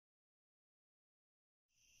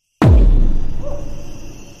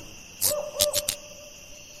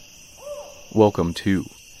Welcome to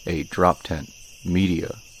a Drop Tent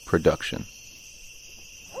Media production.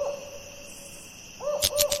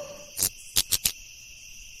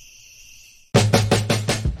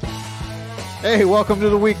 Hey, welcome to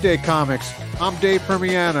the Weekday Comics. I'm Dave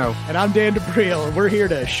Permiano. And I'm Dan DeBriel, and we're here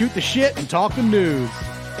to shoot the shit and talk the news.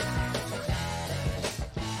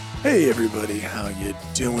 Hey everybody, how you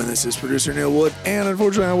doing? This is producer Neil Wood, and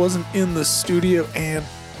unfortunately I wasn't in the studio, and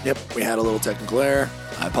yep, we had a little technical error.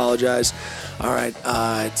 I apologize. Alright,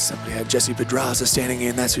 somebody had Jesse Pedraza standing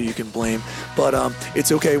in, that's who you can blame. But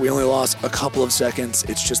it's okay, we only lost a couple of seconds.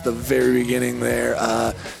 It's just the very beginning there.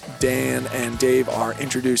 Dan and Dave are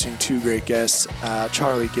introducing two great guests,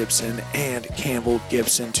 Charlie Gibson and Campbell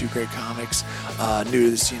Gibson, two great comics, new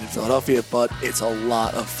to the scene in Philadelphia, but it's a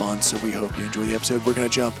lot of fun, so we hope you enjoy the episode. We're going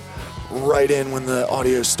to jump right in when the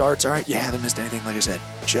audio starts. All right, you haven't missed anything, like I said,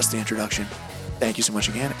 just the introduction. Thank you so much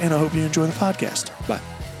again, and I hope you enjoy the podcast. Bye.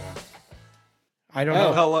 I don't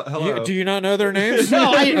know. Hello. Do you not know their names?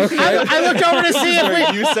 No, I looked over to see if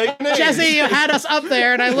we... You say names. Jesse, you had us up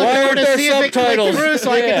there, and I looked over to see if it clicked through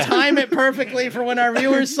so I could time it perfectly for when our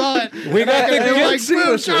viewers saw it. We got the boom,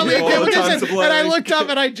 Charlie Gibson, to and I looked up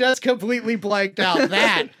and I just completely blanked out.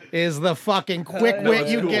 That is the fucking quick wit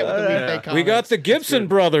you get with the Weekday Comics. We got the Gibson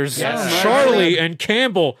brothers, Yes. Charlie and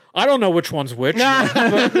Campbell. I don't know which one's which. That's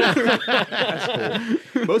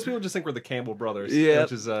cool. Most people just think we're the Campbell brothers,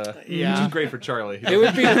 which is great for Charlie.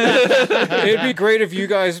 It'd be great if you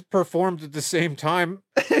guys performed at the same time,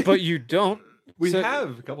 but you don't. We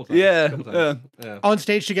have a couple times. Yeah. on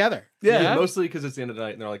stage together. Yeah, mostly because it's the end of the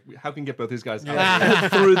night, and they're like, "How can we get both these guys out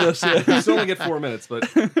Through this. We still only get 4 minutes,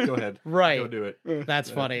 but go ahead, Right. Go do it." That's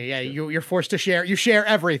funny. Yeah, you're forced to share. You share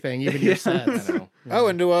everything, even your sets. I know. Oh,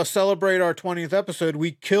 and to celebrate our 20th episode,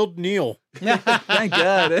 we killed Neil. Thank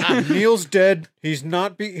God. Neil's dead. He's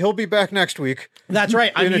not. He'll be back next week. That's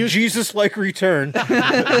right. In a Jesus-like return.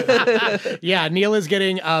 Yeah, Neil is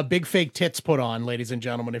getting big fake tits put on, ladies and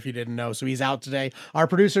gentlemen, if you didn't know. So he's out today. Our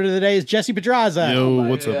producer of the day is Jesse Pedraza. Yo,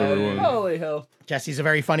 what's up, everyone? Holy hell. Jesse's a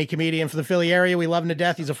very funny comedian for the Philly area. We love him to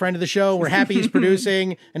death. He's a friend of the show. We're happy he's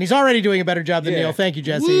producing, and he's already doing a better job than Neil. Thank you,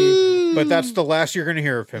 Jesse. But that's the last you're going to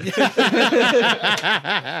hear of him.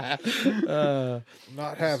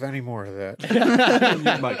 Not have any more of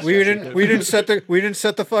that. We didn't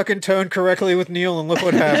set the fucking tone correctly with Neil, and look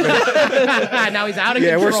what happened. Now he's out of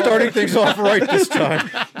Yeah, control. we're starting things off right this time.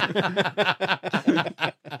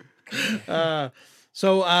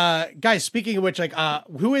 So, guys, speaking of which,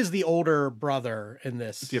 who is the older brother in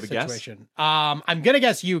this Do you have a guess? situation? I'm gonna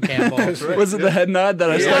guess you, Campbell. Was it the head nod that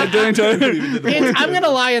I started doing to him? I'm gonna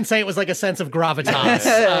lie and say it was like a sense of gravitas.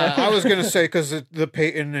 I was going to say, because the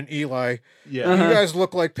Peyton and Eli. Yeah. You guys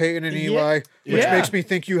look like Peyton and Eli, which makes me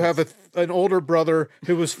think you have an older brother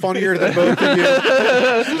who was funnier than both of you.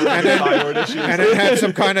 And then had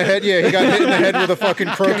some kind of head. Yeah, he got hit in the head with a fucking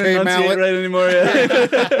croquet mallet. Right anymore,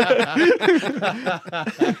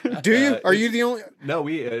 Do you? Are you the only? No,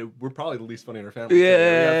 we're probably the least funny in our family. Yeah,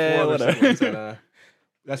 we have 4 other whatever. siblings, and,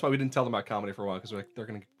 that's why we didn't tell them about comedy for a while, because we're like, they're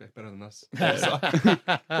going to get better than us.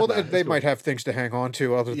 Well, they might have things to hang on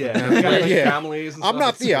to other than Yeah, that. we got, like, Yeah. families and I'm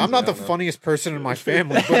not. stuff. Yeah, I'm not the funniest person in my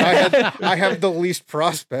family, but I have the least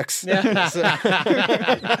prospects. So-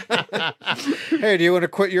 Hey, do you want to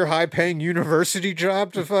quit your high-paying university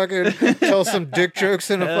job to fucking tell some dick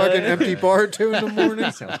jokes in a fucking empty bar at 2 in the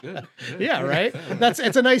morning? Sounds good. Yeah, right.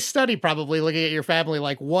 It's a nice study, probably looking at your family.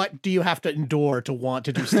 Like, what do you have to endure to want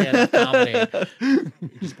to do stand-up comedy?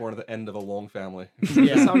 You're just born at the end of a long family.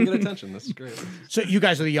 Yeah. That's how we get attention. This is great. So you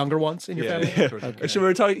guys are the younger ones in your family. Okay. So we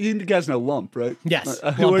were talking, you guys know Lump, right? Yes.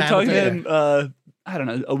 We were Lump talking to Hamilton. him, I don't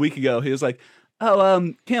know, a week ago. He was like,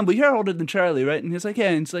 "Oh, Campbell, you're older than Charlie, right?" And he's like, "Yeah."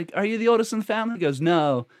 And it's like, "Are you the oldest in the family?" He goes,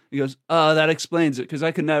 "No." He goes, "Oh, that explains it, because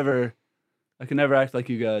I could never act like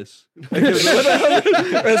you guys." I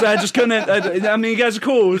just couldn't. I mean, you guys are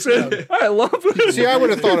cool. So, all right, Lump. See, I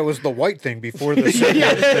would have thought it was the white thing before this.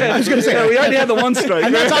 I was gonna say we already had the one strike.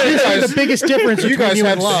 And that's obviously the biggest difference You between guys you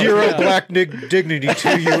have and Love. zero black dignity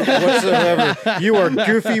to you whatsoever. You are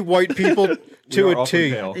goofy white people to We are a often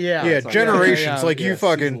T. pale. Yeah. Yeah, It's like- generations. Like you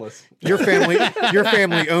fucking, seasonless. your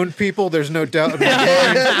family owned people. There's no doubt in my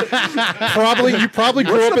mind. You probably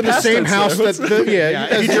grew up in the same house as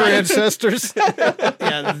your ancestors.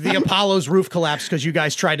 Yeah, the Apollo's roof collapsed because you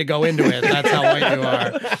guys tried to go into it. That's how white you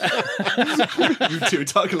are. You two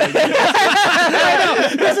talking like that.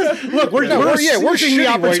 Look, we're seizing the shitty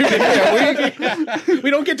white opportunity. people. We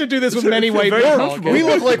don't get to do this with many white very people. comfortable. We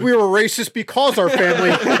look like we were racist because our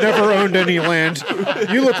family never owned any land. hand.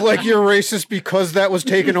 You look like you're racist because that was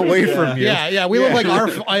taken away from you. Yeah. We look like our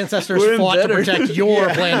ancestors fought to protect your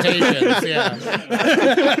plantations. Yeah.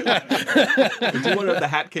 I do wonder if the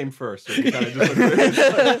hat came first. Or he kinda just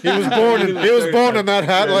like, He was born in that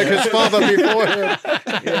hat like his father before him.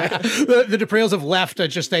 The DePrios have left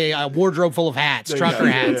just a wardrobe full of hats, trucker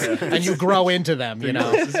hats, and you grow into them, you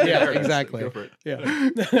know? Yeah, exactly. Go for it. Yeah.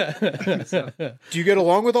 Do you get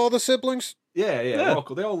along with all the siblings? Yeah. We're all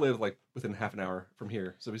cool. They all live like within half an hour from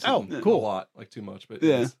here, so we see them cool. a lot, like too much, but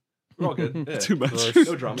Yeah. we're all good. Yeah. Too much.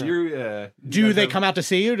 No drama. Do they come out to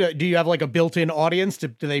see you? Do you have like a built-in audience? Do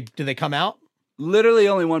they come out? Literally,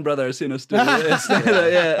 only one brother has seen us do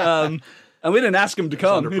it. And we didn't ask him to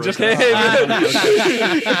come. He just came. He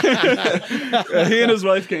and his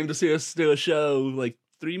wife came to see us do a show like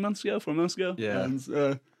 4 months ago. Yeah.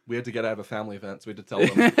 And, We had to get out of a family event, so we had to tell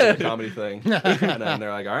them the comedy thing. And then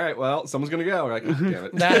they're like, all right, well, someone's going to go. We're like, oh, damn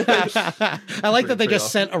it. I like that they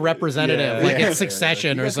just sent a representative, like it's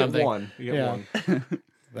Succession You or guys get something. one. You get one.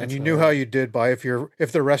 And you knew how you did by if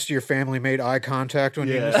the rest of your family made eye contact when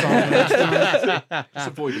you saw them next time. Just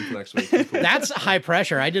avoid them for next week. Cool. That's high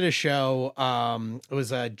pressure. I did a show. It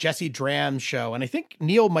was a Jesse Dram's show, and I think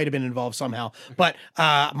Neil might have been involved somehow. But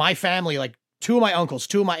my family, like 2 of my uncles,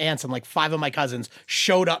 2 of my aunts, and like 5 of my cousins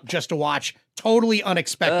showed up just to watch totally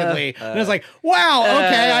unexpectedly. And I was like, wow,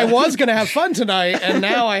 okay, I was going to have fun tonight. And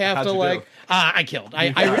now I have to like, I killed.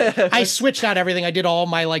 I switched out everything. I did all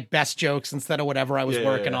my like best jokes instead of whatever I was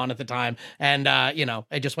working on at the time. And, I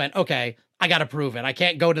just went, okay, I got to prove it. I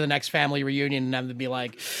can't go to the next family reunion and have to be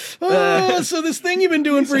like, oh, so this thing you've been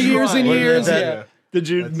doing for years and years. Yeah. Did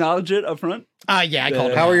you acknowledge it up front? Yeah, I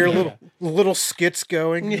called it. How are your little skits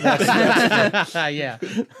going? Yeah.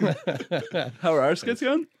 How are our skits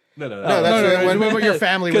going? No. That's What your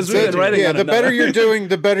family was Because we've been writing on the it now.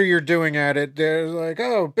 better you're doing at it. There's like,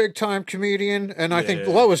 oh, big time comedian, and I think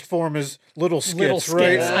the lowest form is little skits,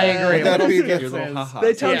 right? I agree. That'd be Your the, little ha-ha.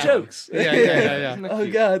 They tell jokes. Yeah. Oh,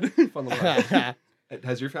 God. Fun little laugh.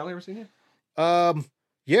 Has your family ever seen you?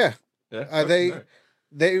 yeah. Yeah.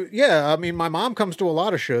 I mean, my mom comes to a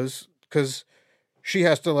lot of shows because she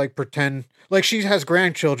has to like pretend like she has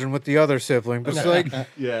grandchildren with the other sibling, but it's like,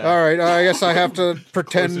 Yeah. all right, I guess I have to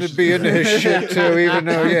pretend to be into his shit too, even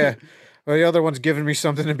though, well, the other one's giving me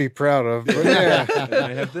something to be proud of. But yeah, And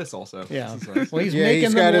I have this also. Yeah. This is nice. Well, he's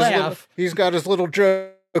making them laugh. he's got his little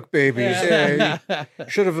joke babies. Yeah, he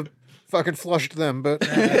should have fucking flushed them, but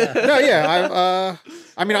no,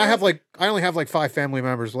 I mean, I only have like 5 family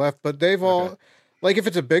members left, but they've all, like, if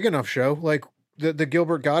it's a big enough show, like the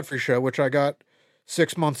Gilbert Godfrey show, which I got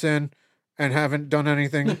 6 months in and haven't done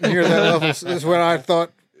anything near that level, is when I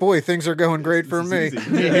thought, boy, things are going great for me.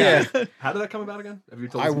 Yeah. How did that come about again? Have you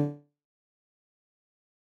told us?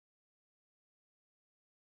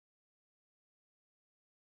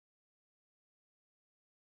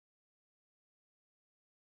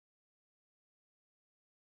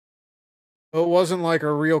 It wasn't like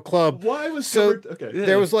a real club. Why was So Gilbert?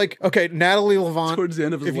 there was like, Natalie Levant, Towards the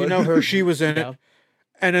end of his if you life. know her, she was in it.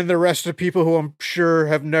 And then the rest of the people who I'm sure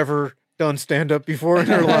have never done stand-up before in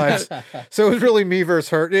their lives. So it was really me versus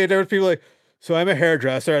her. Yeah, there were people like, so I'm a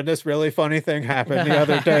hairdresser and this really funny thing happened the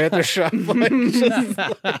other day at the shop.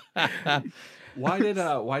 Why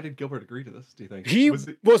did Gilbert agree to this? Do you think He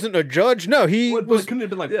wasn't a judge. No, he was. Couldn't have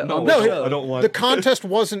been like, Yeah, no, no, I don't want. The contest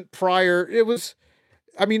wasn't prior. It was.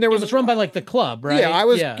 I mean, there It was. was run by like the club, right? Yeah, I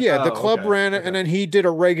was. Yeah, the Oh, club okay, ran it, and then he did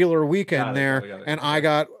a regular weekend Got it, there, got it. and I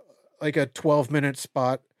got like a 12-minute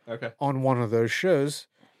spot Okay. on one of those shows,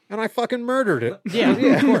 and I fucking murdered it. Yeah,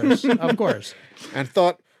 of course. And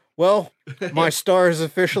thought, well, my star is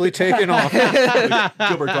officially taken off.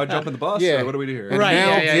 Gilbert, do I jump in the bus? Yeah. Or what do we do here? And Right,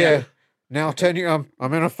 now, yeah. Now 10 years,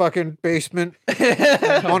 I'm in a fucking basement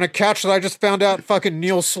on a couch that I just found out fucking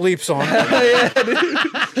Neil sleeps on.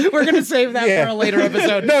 We're gonna save that Yeah. for a later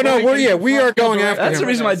episode. No, we are going after That's him. the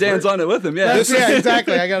reason why Dan's on it with him. Yeah. Yeah,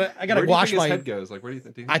 exactly. I gotta Where do you wash think his my. head goes? Like, where do you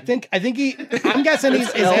think? I think I'm guessing his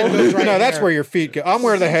head goes right No, that's there. where your feet go. I'm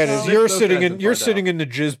where the head is. Snip You're those sitting guys in. and You're find sitting in the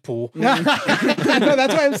jizz pool. No,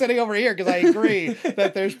 that's why I'm sitting over here because I agree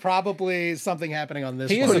that there's probably something happening on this.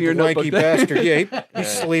 He is one. a your notebook lanky there. bastard. Yeah, he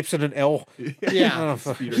sleeps in an L. Yeah,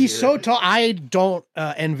 fuck. he's so tall. I don't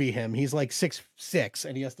envy him. He's like 6'6",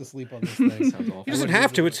 and he has to sleep on this thing. Sounds awful. He doesn't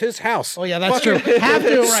have to. It's his house. Oh yeah, that's true. Have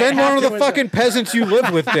to, right, Send have one of to the is fucking peasants you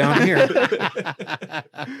live with down here.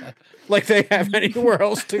 Like they have anywhere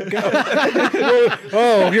else to go.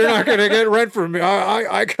 Oh, you're not going to get rent from me.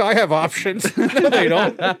 I have options. No, they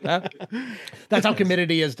don't. That's how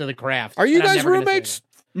committed he is to the craft. Are you And I'm guys never gonna say roommates?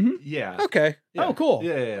 Yeah. Okay. Yeah. Oh, cool.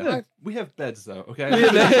 Yeah. We have beds though. Okay.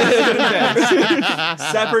 beds.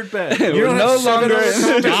 Separate beds. We're no longer.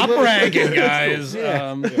 Stop bragging, guys.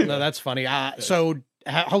 No, that's funny. So,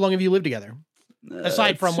 how long have you lived together?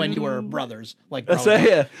 Aside from when you were brothers, like So,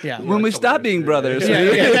 growing up. yeah. When we stopped being brothers.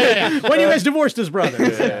 Yeah. When you guys divorced as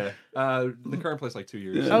brothers. The current place like 2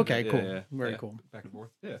 years. Okay, cool. Very cool. Back and forth.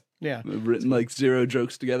 Yeah. We've written like 0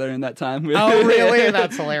 jokes together in that time. Oh, really?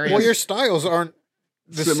 That's hilarious. Well, your styles aren't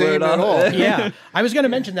the Similar same at at all. all. Yeah, I was going to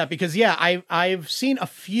mention that because I've seen a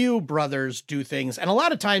few brothers do things, and a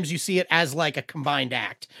lot of times you see it as like a combined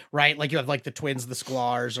act, right? Like you have like the twins, the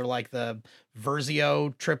Sklar's, or like the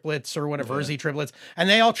Versio triplets or whatever, Verzi triplets, and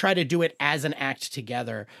they all try to do it as an act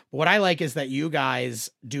together. But what I like is that you guys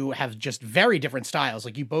do have just very different styles.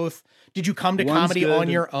 Like did you come to One's comedy good. on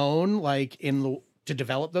your own, like to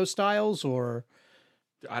develop those styles, or?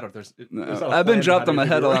 I don't. There's I've been dropped on my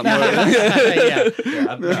head a lot more.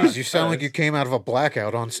 Jeez, you sound like you came out of a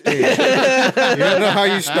blackout on stage. You don't know how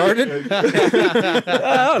you started?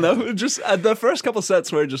 I don't know. Just the first couple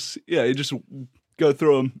sets where you just go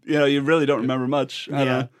through them. You really don't remember much. I don't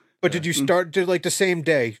know. But did you start like the same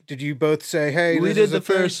day? Did you both say, "Hey, We this did is the a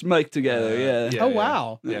thing? first mic together. Yeah. Oh,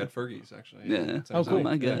 wow. Yeah, at Fergie's actually. Yeah. Oh, cool. Oh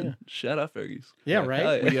my god. Yeah. Shout out Fergie's. Yeah,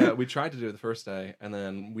 right. We tried to do it the first day, and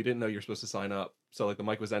then we didn't know you were supposed to sign up. So like the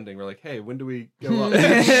mic was ending. We're like, hey, when do we go up? We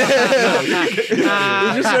just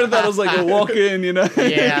sort of thought it was like a walk in,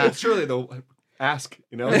 Yeah. It's surely the ask,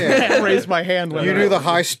 Yeah. Raise my hand. You knew the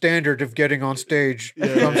high standard of getting on stage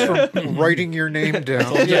comes from writing your name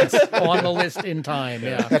down. Yes, on the list in time.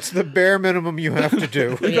 Yeah. That's the bare minimum you have to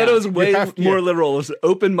do. We thought it was way have- more literal. It was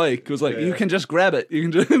open mic. It was like you can just grab it. You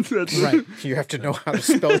can just Right. You have to know how to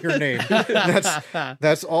spell your name.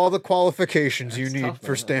 That's all the qualifications you need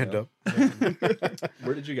for stand up.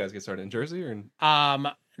 Where did you guys get started? In Jersey or in?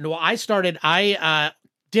 No, I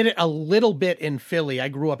did it a little bit in Philly. I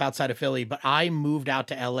grew up outside of Philly, but I moved out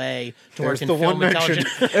to LA to work in the film one and mention.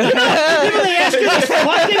 television. They ask you this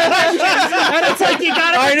fucking question, and it's like you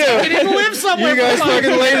gotta. I know. You didn't live somewhere. You guys for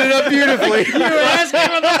fucking laid it up beautifully. You were asking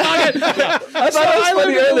for the fucking. I thought it was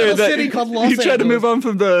funny earlier that city called Los you tried to Angeles. move on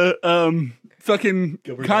from the fucking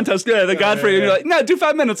contest. Yeah, the Godfrey. And you're like, no, do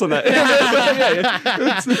 5 minutes on that. I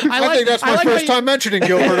think that's my first time mentioning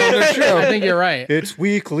Gilbert on this show. I think you're right. It's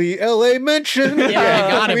weekly LA mention. Yeah,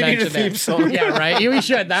 you gotta we need a mention theme it. song. Yeah, right. We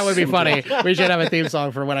should. That would be funny. We should have a theme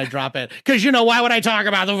song for when I drop it. Because why would I talk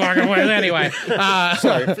about the fucking quiz anyway?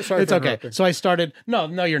 Sorry it's for okay. interrupting. So I started. No,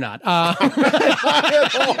 you're not.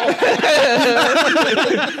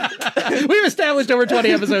 We've established over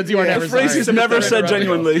 20 episodes. You are never sorry. Phrases never said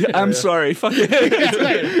genuinely. I'm sorry. Fuck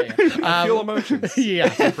it. Feel emotions. Yeah.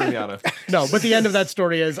 Premiata. No, but the end of that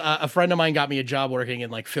story is a friend of mine got me a job working in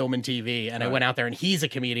like film and TV, and I went out there, and he's a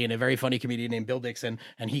comedian, a very funny comedian named Bill Dixon,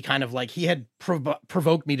 and he kind of he had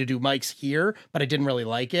provoked me to do mics here, but I didn't really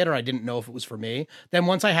like it, or I didn't know if it was for me. Then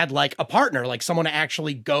once I had like a partner, like someone to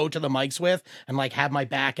actually go to the mics with and like have my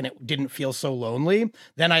back, and it didn't feel so lonely,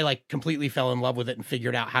 then I like completely fell in love with it and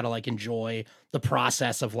figured out how to like enjoy the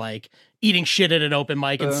process of like eating shit at an open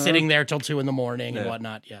mic and sitting there till 2 a.m. and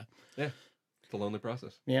whatnot. Yeah. The lonely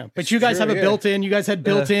process. Yeah, but you guys have a built-in. You guys had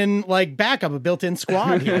built-in like backup, a built-in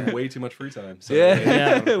squad here. Way too much free time. So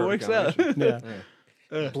Yeah. It works out.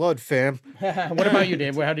 Yeah. Blood fam. What about you,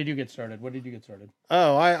 Dave? How did you get started? What did you get started?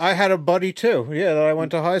 Oh, I had a buddy too. Yeah, that I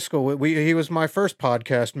went to high school with. He was my first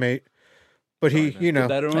podcast mate. But he,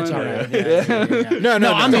 Better one. That's all or- right. Yeah.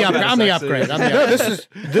 No, I'm the upgrade. I'm the upgrade. no,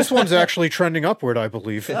 this one's actually trending upward, I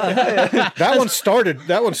believe. That one started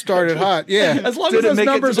hot. Yeah, As long Did as it those make it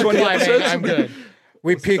to numbers are 20 climbing, episodes? I'm good.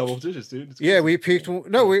 we Double peaked. digits, dude. It's Yeah, crazy. we peaked.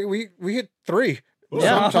 No, we hit 3.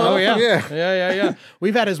 Yeah. Sometime. Oh yeah. Yeah. Yeah.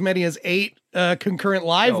 We've had as many as 8 concurrent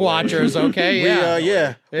live watchers. Okay.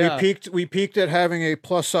 Yeah. Yeah. We peaked at having a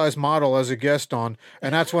plus size model as a guest on,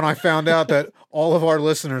 and that's when I found out that all of our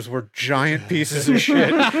listeners were giant pieces of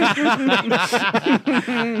shit.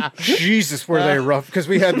 Jesus, were they rough? Because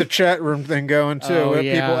we had the chat room thing going too. Oh, People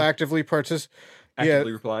yeah. actively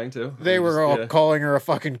Actively replying to. They were all calling her a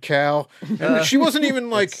fucking cow, and she wasn't even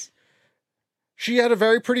like. She had a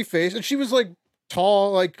very pretty face, and she was like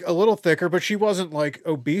tall, like a little thicker, but she wasn't like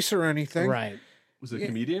obese or anything. Right. Was it a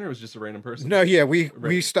comedian or was it just a random person? No, yeah,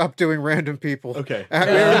 we stopped doing random people. Okay. We were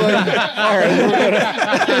like, all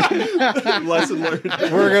right, Lesson learned.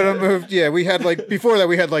 we're gonna move. Yeah, we had like before that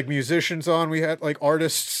we had like musicians on. We had like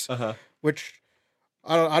artists, which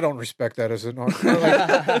I don't respect that as an art, or,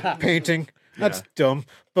 like painting. That's dumb.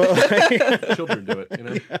 But like, Children do it, you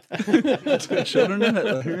know. Children in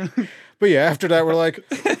it. but yeah, after that we're like,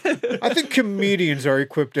 I think comedians are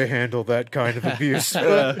equipped to handle that kind of abuse.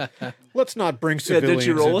 But let's not bring Yeah, civilians. did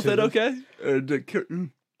you roll with into it? this. Okay. Or did,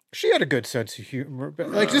 She had a good sense of humor. But,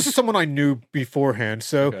 like, this is someone I knew beforehand,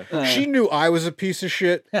 so Okay. she knew I was a piece of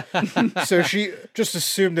shit. So she just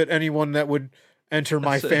assumed that anyone that would enter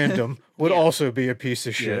my fandom would also be a piece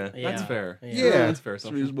of shit. Yeah, that's Yeah. fair. Yeah. That's fair. it's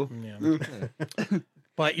reasonable.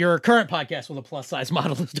 But your current podcast with a plus size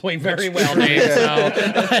model is doing very well, Dave. So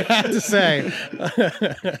I have to say,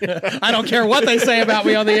 I don't care what they say about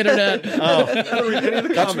me on the internet. Oh, that's,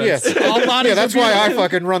 All bodies yeah, that's are why I beautiful.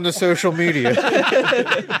 fucking run the social media.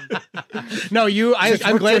 No,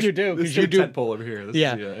 I'm glad you do This because you big do. tent pole over here. This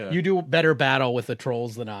Yeah, is, you do better battle with the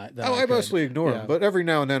trolls than I. Oh, I could. mostly ignore Yeah. them, but every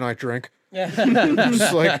now and then I drink. I'm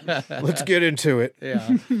just like, let's get into it.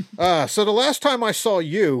 Yeah. So the last time I saw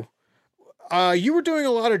you, you were doing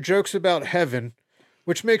a lot of jokes about heaven,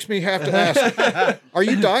 which makes me have to ask, are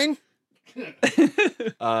you dying?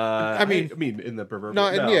 I mean- in the proverbial.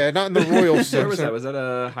 Not, no. yeah, not in the royal Where sense. was that? Was that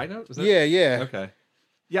a high note? Was that? Yeah. Okay.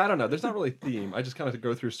 Yeah, I don't know. There's not really a theme. I just kind of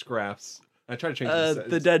go through scraps. I try to change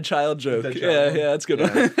The dead child joke. dead child Yeah, one. yeah, that's a good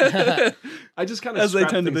Yeah. one. I just kind of As they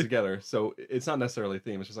scrap tend to things be. together, so it's not necessarily a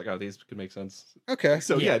theme. It's just like, oh, these could make sense. Okay.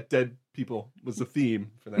 So Yeah. yeah, dead people was the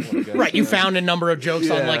theme for that one. I guess. Right, you Yeah. found a number of jokes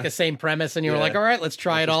on Yeah. like the same premise, and you were Yeah. like, "All right, let's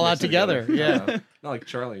try it Just all out mix it together." Yeah. Not like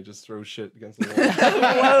Charlie just throws shit against the wall.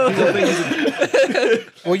 People think he's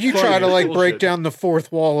a- Well, you Funny, try to like bullshit. break down the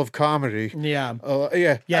fourth wall of comedy. Yeah.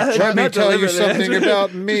 Yeah. Yeah, Let me Not tell you deliberate, something man. about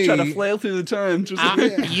Just me. trying to flail through the time. Just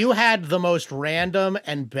You had the most random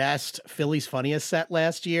and best Philly's Funniest set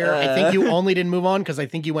last year. I think you only didn't move on because I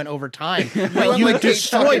think you went over time. But went you like 8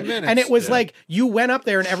 destroyed, fucking minutes. and it was like you went up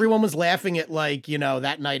there and everyone was laughing at like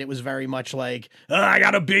that night. It was very much like I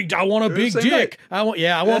want a big same dick. I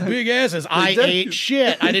want big asses. I ate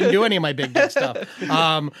shit. I didn't do any of my big dick stuff.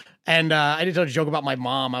 And I did tell a joke about my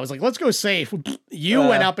mom. I was like, let's go safe. You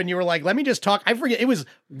went up and you were like, let me just talk. I forget. It was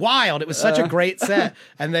wild. It was such a great set.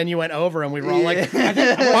 And then you went over and we were all like,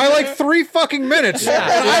 By like 3 fucking minutes. And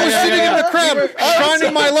I was sitting in the crowd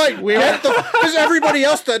shining my light. Because everybody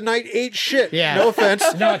else that night ate shit. Yeah. No offense.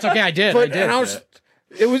 no, it's okay. I did. But and I was,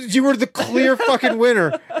 you were the clear fucking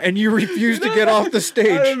winner, and you refused to get off the I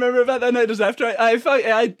stage. remember about that night just after I felt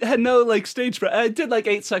I had no like stage I did like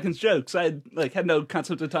 8 seconds jokes. I had no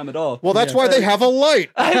concept of time at all. Well, that's why they have a light.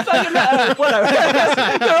 I fucking whatever.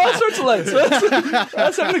 There are all sorts of lights. I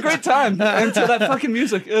was having a great time until that fucking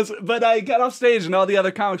music. But I got off stage and all the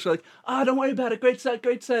other comics were like, "Oh, don't worry about it. Great set,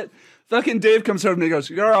 great set." Fucking Dave comes over and he goes,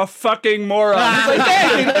 "You're a fucking moron." He's like,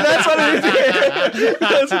 "Hey, that's what he did."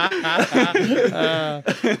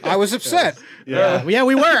 I was upset. Yeah. Yeah,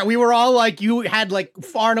 we were. We were all like, you had like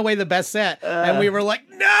far and away the best set, and we were like,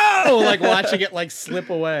 no, like watching it like slip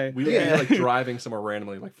away. We would be like driving somewhere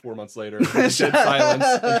randomly, like 4 months later, dead silence,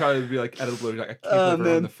 and try to be like out of the blue, like I can't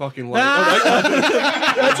believe we're on the fucking light.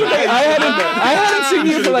 That's okay. I hadn't seen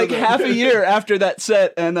you for like half a year after that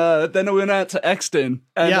set, and then we went out to Exton,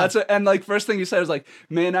 and Yeah. and like first thing you said was like,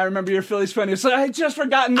 "Man, I remember your Philly's funny." So I had just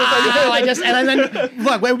forgotten. And then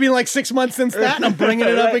look, we've been like 6 months since that, and I'm bringing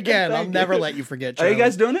it up again. I'll Thank never you. let you forget. Are you Charlie.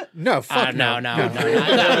 guys doing it? No, fuck No.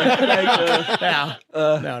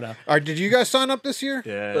 Did you guys sign up this year?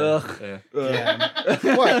 Yeah.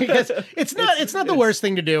 What? Because it's not the worst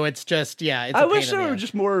thing to do. It's just it's I a wish pain in there the were ass.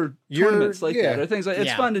 just more You're- tournaments like yeah. that, or things like. It's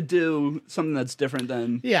Yeah. fun to do something that's different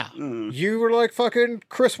than. Yeah. You were like fucking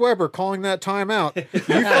Chris Webber calling that timeout.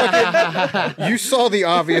 You saw the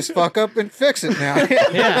obvious fuck up and fix it now.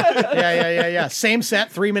 Yeah. Same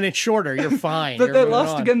set, 3 minutes shorter. You're fine. But You're they moving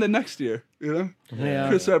lost on. again the next year. You know, Yeah.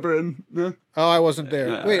 Chris Webber and Oh, I wasn't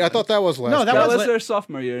there. Wait, I thought that was last. No, that that was was their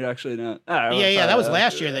sophomore year actually. Not. Yeah, that was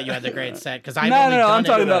last year that you had the great set because I No, I'm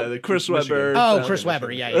talking it. about Chris Webber. Oh, Chris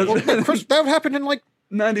Webber. Yeah. Chris, that happened in like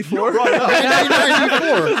 '94.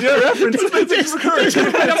 1994. Your reference.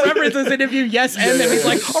 Remember this interview? Yes, and then he's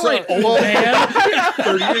like, "All right, old man."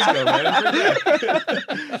 30 years ago, man.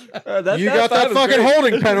 You got that fucking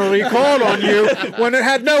holding penalty called on you when it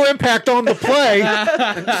had no impact on the play.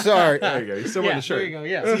 Sorry. There you go. He's still wearing the shirt. there you go.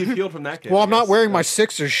 Yeah. See, he healed from that game. Well, I'm I not guess. wearing my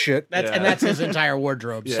Sixers shit. That's his entire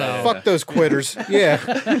wardrobe. Yeah. So Fuck those quitters. Yeah.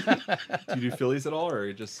 Do you do Phillies at all,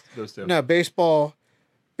 or just those two? No, baseball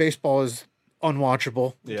is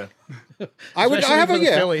unwatchable. Yeah. I Especially have for a the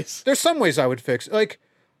yeah. Phillies. There's some ways I would fix it. Like,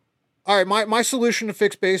 all right, my solution to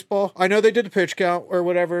fix baseball. I know they did the pitch count or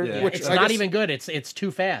whatever. Yeah. Which it's I not guess- even good. It's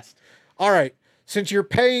too fast. All right, since you're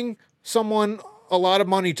paying someone a lot of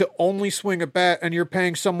money to only swing a bat, and you're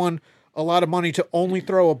paying someone a lot of money to only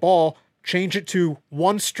throw a ball, change it to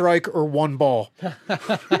 1 strike or 1 ball.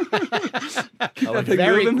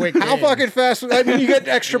 Very quick. How game. fucking fast? I mean, you get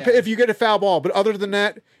extra if you get a foul ball, but other than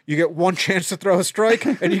that, you get 1 chance to throw a strike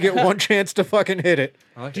and you get 1 chance to fucking hit it.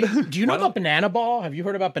 Do you know about banana ball? Have you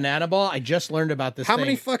heard about banana ball? I just learned about this. How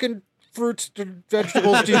many fucking fruits and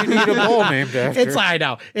vegetables do you need a ball named after? I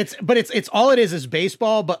know. It's all it is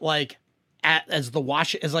baseball, but like as the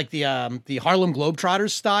Harlem Globetrotters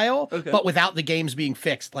style, but without the games being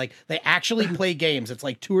fixed. Like they actually play games. It's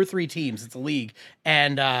like 2 or 3 teams. It's a league,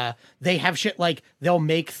 and they have shit like they'll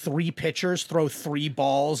make 3 pitchers throw 3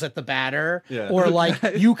 balls at the batter, or like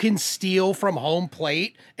you can steal from home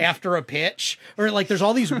plate after a pitch, or like there's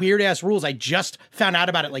all these weird ass rules. I just found out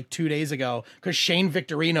about it like 2 days ago because Shane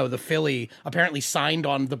Victorino, the Philly, apparently signed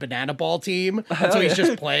on the banana ball team, and so he's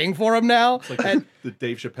just playing for him now. It's like the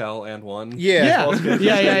Dave Chappelle and one. Yeah.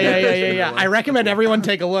 I recommend everyone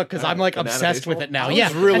take a look because I'm like obsessed with it now. Yeah,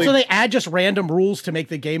 really... and so they add just random rules to make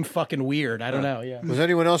the game fucking weird. I don't know. Yeah. Was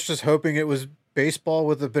anyone else just hoping it was baseball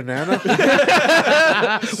with a banana?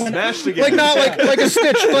 Smashed together. Like not like a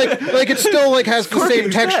stitch. Like it still like has the same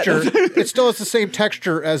texture. It still has the same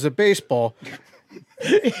texture as a baseball.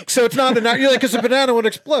 So it's not you're like because a banana would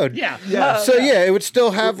explode. Yeah. So it would still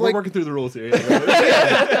have We're like working through the rules here.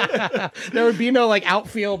 There would be no like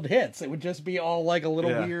outfield hits. It would just be all like a little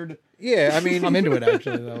weird. Yeah, I mean, I'm into it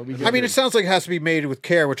actually though. I mean, it sounds like it has to be made with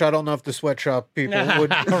care, which I don't know if the sweatshop people would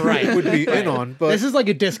be in on. But this is like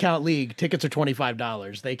a discount league. Tickets are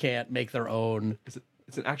 $25. They can't make their own.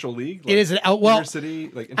 It's an actual league. It is an well.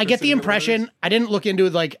 City, I get the impression. I didn't look into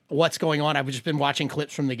like what's going on. I've just been watching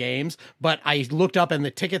clips from the games, but I looked up and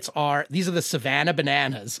the tickets are these are the Savannah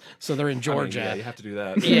Bananas, so they're in Georgia. Yeah, you have to do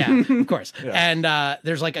that. Yeah, of course. And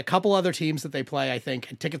there's like a couple other teams that they play. I think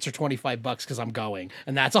and tickets are $25 because I'm going,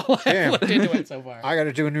 and that's all I've looked into it so far. I got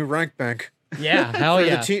to do a new rank bank. Yeah, hell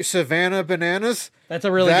yeah. The Savannah Bananas. That's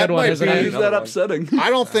a really good one, isn't it? Is that upsetting? I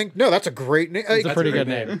don't think. No, that's a great name. It's a pretty good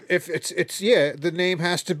name. If it's the name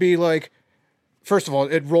has to be like. First of all,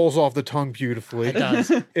 it rolls off the tongue beautifully. It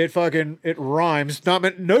does. It rhymes.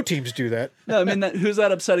 No teams do that. No, I mean who's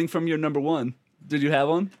that upsetting from your number 1? Did you have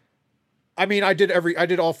one? I mean, I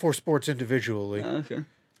did all 4 sports individually. Okay.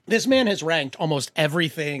 This man has ranked almost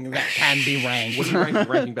everything that can be ranked. Was he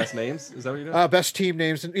ranking best names? Is that what you did? Best team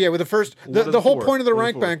names. And with the first, the whole point of the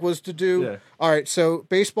rank bank was to do. Yeah. All right, so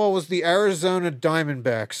baseball was the Arizona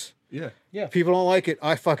Diamondbacks. Yeah. People don't like it.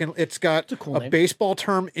 It's got cool name. baseball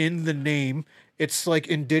term in the name. It's like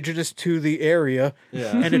indigenous to the area,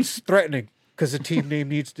 and it's threatening because the team name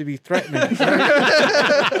needs to be threatening.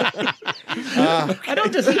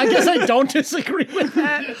 I guess I don't disagree with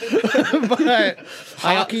that. But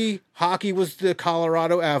hockey was the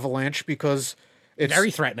Colorado Avalanche because it's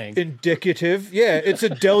very threatening. Indicative. Yeah, it's a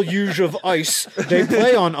deluge of ice. They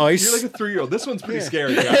play on ice. You're like a 3-year-old. This one's pretty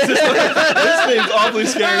scary, guys. This name's awfully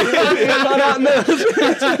scary. Well,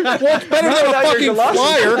 it's better than a fucking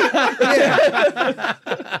flyer.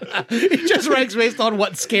 He just ranks based on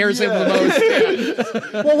what scares him the most.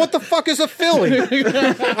 Well, what the fuck is a filly?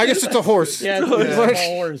 I guess it's a horse. Yeah, it's a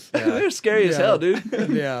horse. They're scary as hell, dude.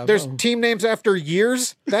 Yeah. There's team names after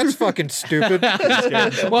years? That's fucking stupid.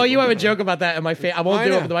 Well, you have a joke about that, and I won't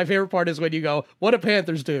do it, but my favorite part is when you go, what do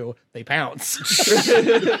Panthers do? They pounce.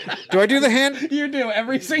 Do I do the hand? You do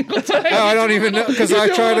every single time. Oh, I don't even know because I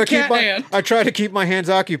try to keep my hands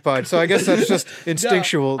occupied. So I guess that's just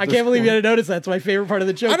instinctual. I can't believe you didn't notice that. It's my favorite part of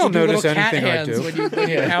the joke. I don't notice little cat anything I hands do. when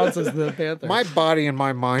you pounce as the Panther. My body and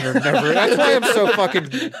my mind are never. That's why I'm so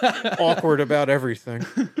fucking awkward about everything.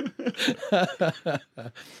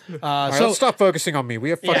 All right, let's stop focusing on me. We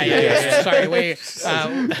have fucking guests. Sorry, wait.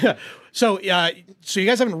 So you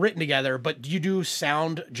guys haven't written together, but do you do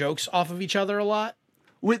sound jokes off of each other a lot?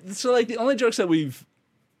 So the only jokes that we've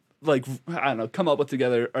I don't know come up with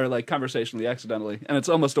together are like conversationally, accidentally, and it's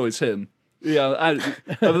almost always him. I'm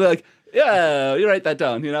like, yeah, you write that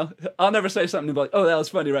down. I'll never say something and be like, oh, that was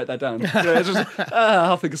funny. Write that down. It's just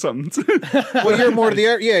I'll think of something. Well, you're more to the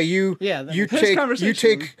area. You conversation.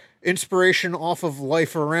 take inspiration off of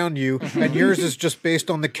life around you, and yours is just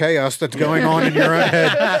based on the chaos that's going on in your own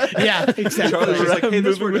head. Yeah, exactly. Charlie's just like, hey,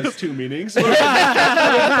 this word has 2 meanings. Put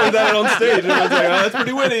that on stage, and everyone's like, oh, that's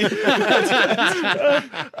pretty witty.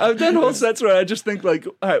 I've done whole sets where I just think like,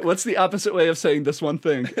 all right, what's the opposite way of saying this one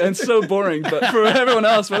thing? And it's so boring, but for everyone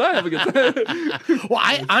else, but I have a good time. Well,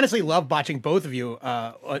 I honestly love watching both of you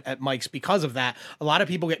at Mike's because of that. A lot of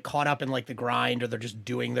people get caught up in like the grind, or they're just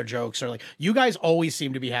doing their jokes, or like you guys always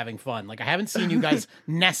seem to be having having fun. Like I haven't seen you guys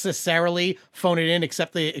necessarily phone it in,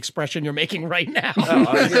 except the expression you're making right now.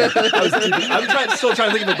 I'm still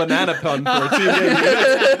trying to think of a banana pun for a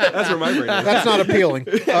TV. That's where my brain is. That's not appealing.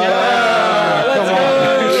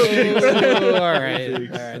 All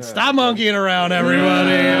right. Stop monkeying around,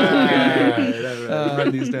 everybody.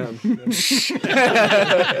 Write these down.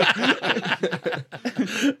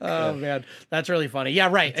 Oh man, that's really funny. Yeah,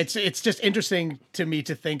 right. It's just interesting to me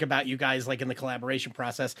to think about you guys like in the collaboration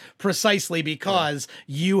process, precisely because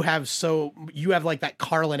you have like that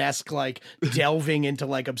Carlin-esque like delving into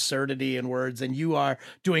like absurdity and words, and you are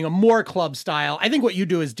doing a more club style. I think what you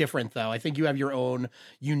do is different, though. I think you have your own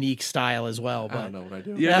unique style as well. But I don't know what I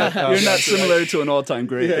do. You're not similar to an all-time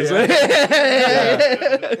great. You're like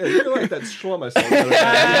that schlum I saw.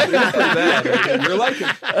 You're like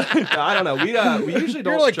it. I don't know. We usually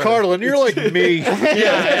don't. You're like Carlin. You're like me.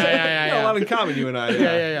 Yeah. A lot in common, you and I.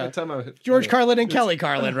 Yeah. George Carlin and Kelly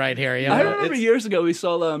Carlin right here. Yeah. I remember years ago we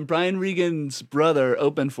saw Brian Regan's brother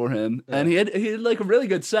open for him, and he had like a really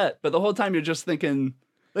good set, but the whole time you're just thinking.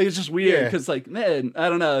 Like it's just weird because, like, man, I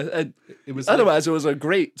don't know. It was otherwise it was a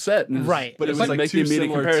great set, right? But it was like too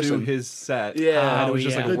similar to his set. Yeah, and it was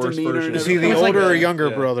just like a worse version. Is he the older or younger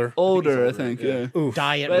brother? Older, I think. Yeah.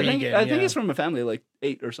 Diet Regan. I think he's from a family of like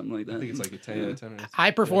 8 or something like that. I think it's like a 10.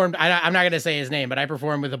 I performed. I'm not going to say his name, but I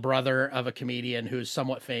performed with a brother of a comedian who's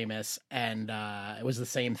somewhat famous, and it was the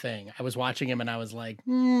same thing. I was watching him, and I was like,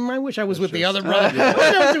 I wish I was with the other brother. I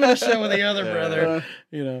wish I was doing a show with the other brother.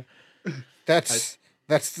 You know, That's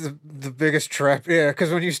the biggest trap. Yeah,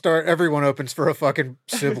 because when you start, everyone opens for a fucking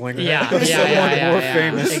sibling. Someone more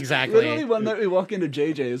famous. Exactly. Literally one night we walk into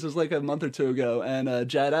JJ's. This was like a month or two ago, and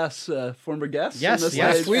Jad S, former guest. Yes,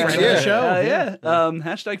 sweet. Show.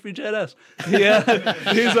 Hashtag free Jad S. Yeah,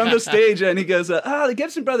 he's on the stage and he goes, the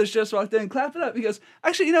Gibson brothers just walked in. Clap it up. He goes,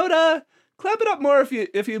 actually, you know what? Clap it up more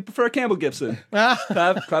if you prefer Campbell Gibson. clap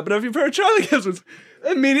it up if you prefer Charlie Gibson.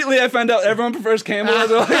 Immediately, I found out everyone prefers Campbell. I was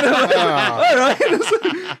like, all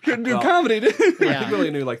right, couldn't do comedy. Dude. I really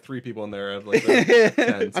knew like 3 people in there. Of, like,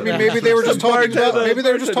 10, I mean, maybe they were just talking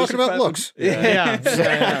about looks. Yeah.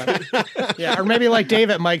 Or maybe like Dave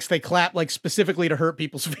at Mike's, they clap like specifically to hurt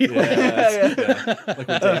people's feelings. Like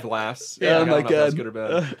when Dave laughs. Oh my God. That's good or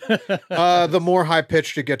bad. The more high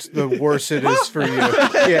pitched it gets, the worse it is for you.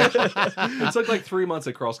 Yeah. It took like 3 months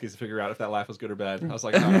at Krosky's to figure out if that laugh was good or bad. I was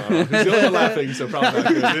like, I don't know. He's the only one laughing, so probably.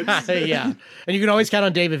 Yeah, and you can always count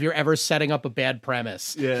on Dave if you're ever setting up a bad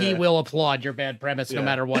premise. Yeah. He will applaud your bad premise no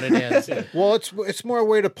matter what it is. Well, it's more a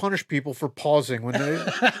way to punish people for pausing when they.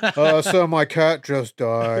 So my cat just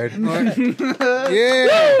died. Like,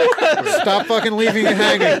 stop fucking leaving it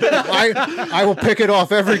hanging. I will pick it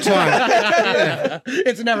off every time.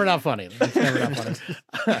 It's never not funny. It's never not funny.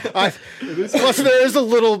 Plus,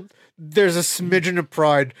 there's a smidgen of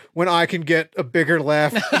pride when I can get a bigger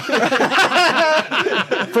laugh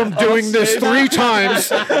from doing this 3 times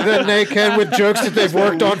than they can with jokes that they've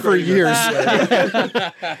worked on for years.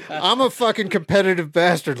 I'm a fucking competitive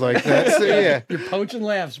bastard like that. So yeah, you're poaching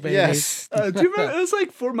laughs, baby. Yes. Do you remember? It was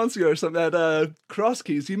like 4 months ago or something at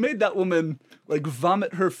Crosskeys. You made that woman like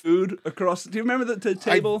vomit her food across. Do you remember the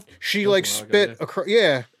table? She like spit across.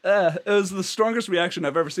 Yeah. It was the strongest reaction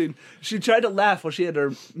I've ever seen. She tried to laugh while she had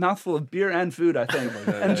her mouthful of beer and food, I think,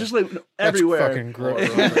 and just like everywhere. That's fucking gross.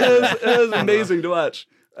 It was amazing to watch.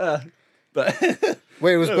 But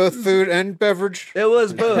wait, it was both food and beverage? It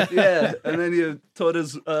was both, yeah. And then he told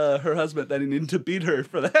her husband that he needed to beat her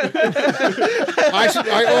for that.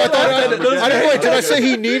 Did I say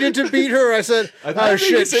he needed to beat her? I said, oh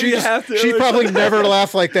shit, she probably never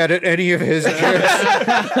laughed like that at any of his jokes.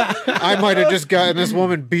 I might have just gotten this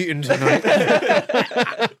woman beaten tonight.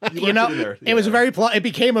 It was it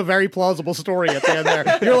became a very plausible story at the end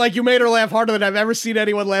there. You're like, you made her laugh harder than I've ever seen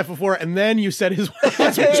anyone laugh before, and then you said his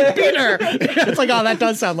husband should beat her. It's like, oh, that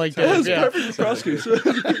does sound like Dave. Perfect for Crosskeys.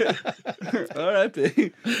 All right,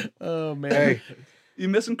 B. Oh man, hey, you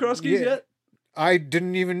missing Crosskeys yet? I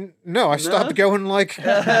didn't even know. I stopped going like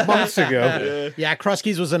months ago. Yeah,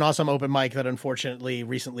 Krusky's was an awesome open mic that unfortunately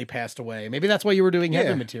recently passed away. Maybe that's why you were doing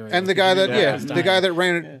heaven material. And the guy that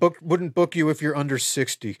ran it wouldn't book you if you're under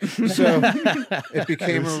 60. So it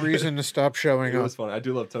became a reason to stop showing up. It was fun. I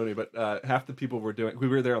do love Tony, but half the people we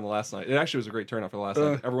were there on the last night. It actually was a great turnout for the last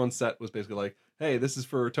night. Everyone's set was basically like, hey, this is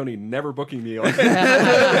for Tony never booking me. Like,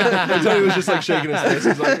 Tony was just like shaking his face.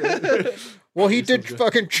 He's like, Well, he did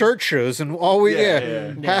fucking church shows, and all we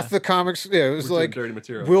Yeah. half the comics. Yeah, it was We're doing like dirty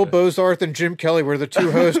material. Will Bozarth and Jim Kelly were the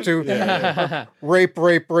two hosts who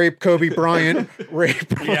rape, Kobe Bryant, rape.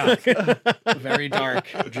 Yeah. Very dark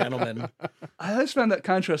gentleman. I always found that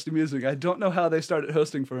contrast amusing. I don't know how they started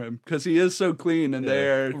hosting for him because he is so clean and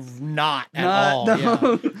they're Not at Not- all.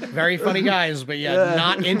 no. Yeah. Very funny guys, but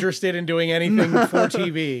not interested in doing anything for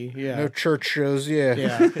TV. Yeah. No church shows. Yeah,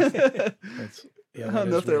 Yeah. That's, yeah, I don't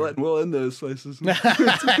know if they're letting Will in those places.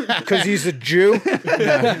 because he's a Jew.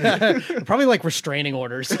 probably like restraining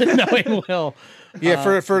orders, knowing Will.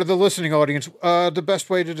 Yeah, for the listening audience, the best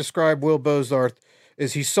way to describe Will Bozarth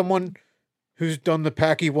is he's someone who's done the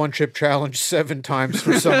Packy One Chip Challenge 7 times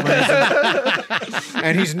for some reason,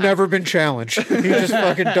 and he's never been challenged. He just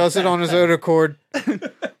fucking does it on his own accord.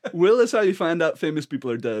 Will is how you find out famous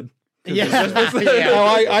people are dead. Yeah. Oh,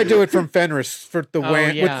 I do it from Fenris for the Oh,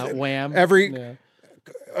 Wham. yeah, with Wham. Every Yeah.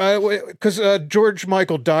 because George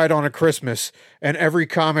Michael died on a Christmas, and every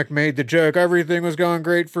comic made the joke everything was going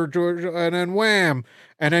great for George, and then wham,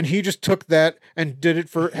 and then he just took that and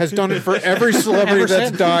has done it for every celebrity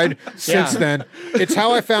that's died since then. It's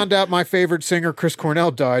how I found out my favorite singer Chris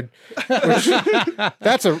Cornell died. Which,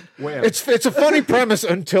 it's a funny premise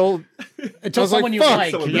until someone you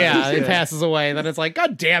like, Someone it passes away. Then it's like,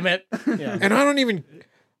 God damn it. Yeah. and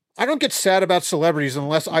I don't get sad about celebrities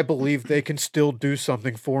unless I believe they can still do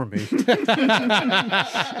something for me.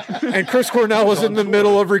 And Chris Cornell was in the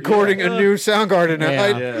middle of recording a new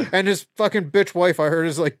Soundgarden, and his fucking bitch wife, I heard,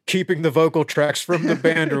 is like keeping the vocal tracks from the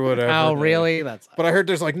band or whatever. Oh, really? That's But I heard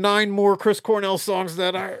there's like 9 more Chris Cornell songs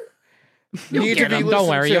that I need to be listened Don't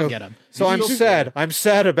worry, to. you'll get them. So I'm sad. I'm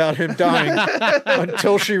sad about him dying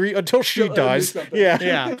until she dies.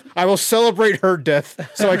 Yeah. I will celebrate her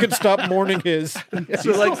death so I can stop mourning his. He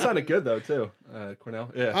still sounded good though too.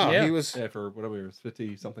 Cornell. Yeah. Oh, Yeah. he was For whatever he was,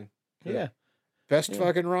 50 something. Yeah. best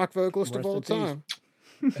fucking rock vocalist Rest of all in peace. time.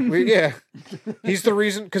 He's the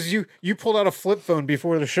reason because you pulled out a flip phone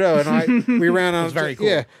before the show and we ran out. very cool.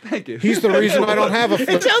 Yeah, Thank you. he's the reason I don't have a flip.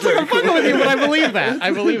 It sounds like I'm fucking with you, but I believe that.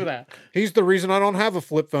 I believe that. He's the reason I don't have a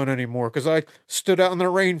flip phone anymore because I stood out in the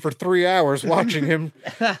rain for 3 hours watching him,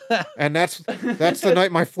 and that's the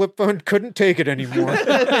night my flip phone couldn't take it anymore.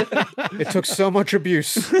 It took so much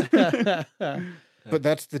abuse. But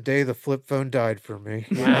that's the day the flip phone died for me.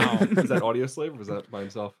 Wow. Was that Audio Slave or was that by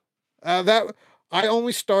himself? That I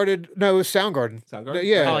only started. No, it was Soundgarden. Soundgarden?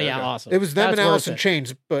 Yeah. Oh yeah, awesome. It was them That's and worth Alice in it.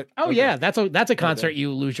 Chains, but Oh yeah, that's a concert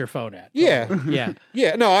you lose your phone at. yeah. Yeah.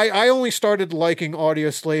 Yeah, no, I only started liking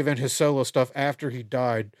Audio Slave and his solo stuff after he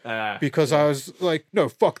died because I was like, no,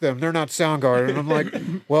 fuck them. They're not Soundgarden. And I'm like,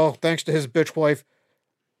 well, thanks to his bitch wife,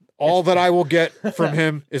 all that I will get from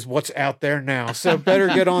him is what's out there now. So better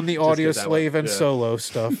get on the Audio get that Slave one. and Yeah. solo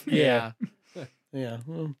stuff. Yeah. Yeah.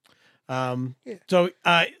 So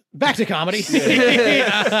back to comedy.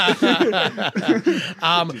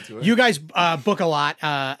 You guys book a lot,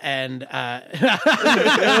 and We're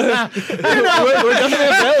definitely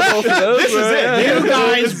available for those. This is it. you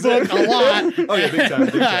guys book a lot. Oh yeah, big time.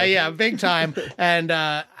 Big time. Yeah, big time. And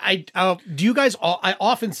do you guys? I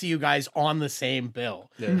often see you guys on the same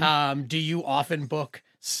bill. Yeah. Do you often book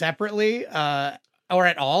separately, or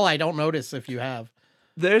at all? I don't notice if you have.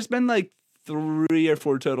 There's been like 3 or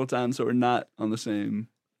 4 total times that we're not on the same.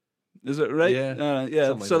 Is it right? Yeah. Yeah.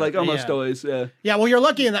 Something like So that. like almost Yeah. always. Yeah. Yeah, well, you're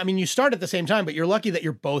lucky in that. I mean, you start at the same time, but you're lucky that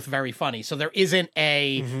you're both very funny. So there isn't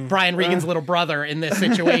a Brian Regan's little brother in this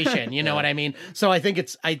situation. You know what I mean? So I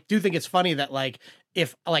do think it's funny that like,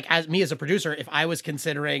 if like as a producer, if I was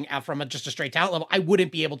considering from just a straight talent level, I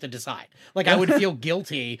wouldn't be able to decide. Like I would feel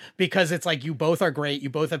guilty because it's like you both are great. You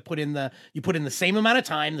both have put in the same amount of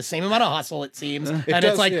time, the same amount of hustle. It seems, and it's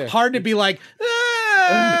does, like yeah. hard to be like,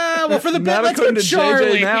 well, for the bit, Not let's go according to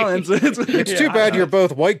Charlie. JJ Mallons. It's too bad you're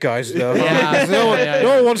both white guys, though. Yeah.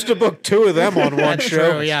 No one wants to book 2 of them on one That's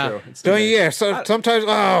show. true. Yeah. True. It's Don't too you? bad. Yeah. So sometimes,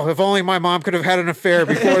 if only my mom could have had an affair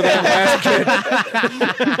before that last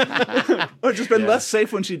kid. Or just been less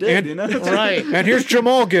safe when she did, And- you know? Right. And here's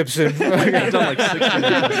Jamal Gibson. I've done like 60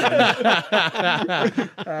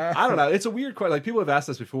 I don't know. It's a weird question. Like people have asked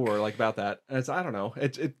us before, like about that, and I don't know.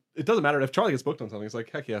 It doesn't matter if Charlie gets booked on something. It's like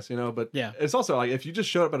heck yes, you know. But Yeah. it's also like if you just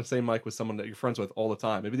showed up on the same mic with someone that you're friends with all the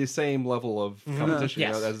time, maybe the same level of competition.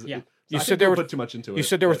 Yes. You know, as, Yeah. You I said think there we'll were- put too much into it. You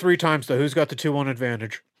said there were but 3 times, though. Who's got the 2-1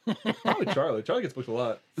 advantage? probably Charlie. Charlie gets booked a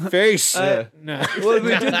lot. Face. Yeah. No. Well, we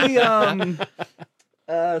did the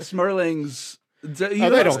Smurlings. They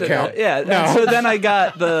don't count. Yeah. No. And so then I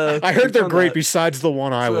got the. I heard they're from great that. besides the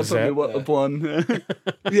one I So was that's at. one.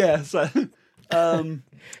 Yeah. So,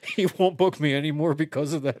 He won't book me anymore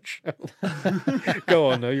because of that show. Go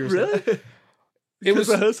on, though. You were saying. really? It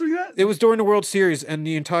was hosting that? It was during the World Series, and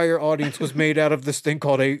the entire audience was made out of this thing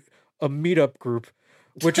called a meetup group,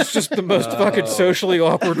 which is just the most fucking socially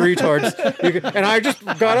awkward retards. And I just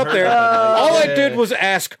got up there. All I did was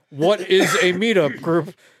ask, "What is a meetup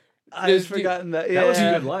group?" I've forgotten that. Yeah. That was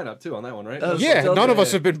a good lineup too on that one, right? Yeah, none of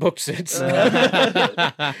us have been booked since.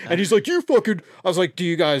 And he's like, "You fucking." I was like, "Do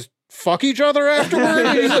you guys fuck each other afterward?"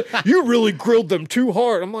 And he's like, "You really grilled them too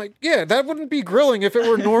hard." I'm like, "Yeah, that wouldn't be grilling if it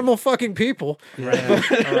were normal fucking people."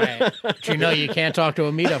 Right. But you can't talk to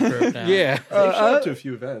a meetup group now. Yeah. They've shown up to a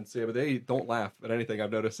few events, but they don't laugh at anything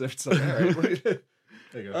I've noticed. It's like, all right, there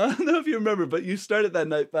you go. I don't know if you remember, but you started that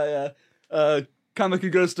night by comic who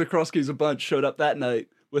goes to Crosskeys a bunch showed up that night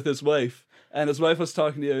with his wife, and his wife was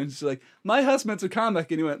talking to you, and she's like, "My husband's a comic,"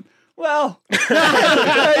 and you went, "Well," you felt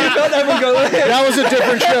that one go in. That was a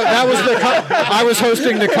different show. That was I was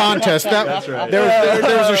hosting the contest. That's right.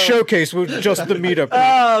 There was a showcase with just the meetup.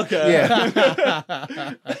 Oh, okay. Yeah.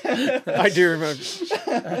 I do remember.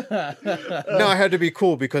 No, I had to be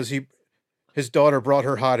cool because his daughter brought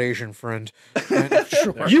her hot Asian friend.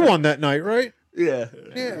 Sure. You won that night, right? Yeah.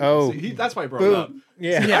 Yeah. Oh. See, that's why he brought it up.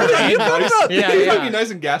 Yeah. He's nice. Yeah, He's yeah. gonna be nice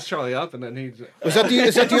and gas Charlie up, and then he. Is that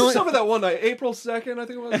the only? Some of that one night, April 2nd, I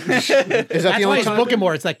think it was. Is that That's the why only he's time? booking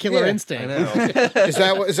more. It's that killer Yeah. instinct. I know.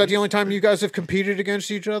 Is that the only time you guys have competed against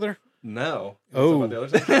each other? No. Oh. The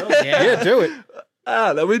other side? Yeah, do it.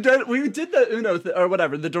 I don't know. We did the Uno or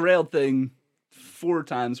whatever, the derailed thing 4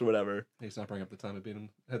 times or whatever. He's not bringing up the time of beating him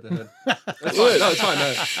head to head. That's fine. No, it's fine.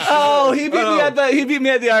 No. Oh, he beat me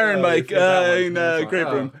at the Iron Mike in Grape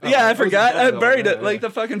Room. Yeah, I forgot. I buried it like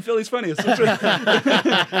the fucking Philly's funniest.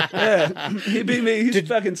 Yeah, he beat me. He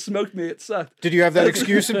fucking smoked me. It sucked. Did you have that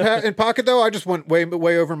excuse in pocket though? I just went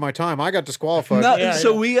way over my time. I got disqualified. No,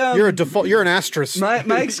 so we You're a default. You're an asterisk.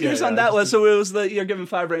 My excuse on that was so it was you're given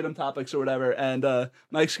 5 random topics or whatever, and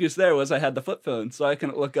my excuse there was I had the flip phone, so I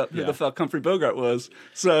couldn't look up who the fuck Humphrey Bogart was.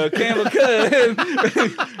 So Campbell could.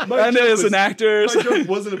 I know as an actor. My joke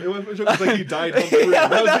wasn't. It was like he died. That I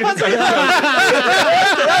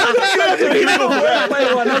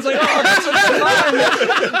was like, oh, that's a good line.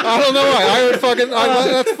 I don't know why. I would fucking.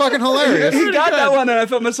 That's fucking hilarious. He got that one, and I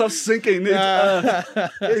felt myself sinking. He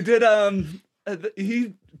did.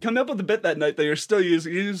 He come up with a bit that night that you're still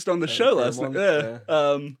used on the show last night. Yeah.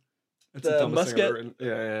 It's The the dumbest thing I've musket? ever written.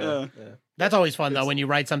 Yeah. That's always fun though when you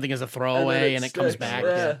write something as a throwaway and it comes sticks. back.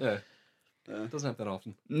 Yeah. It doesn't happen that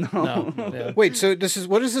often. No. Yeah. Wait, so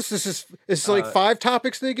what is this? This is like 5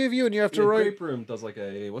 topics they give you, and you have to write. Grape Room does like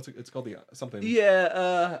a it's called the something.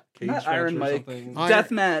 Yeah, Cage not match Iron or Mike. something.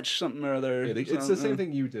 Death match, something or other. Yeah, it's the same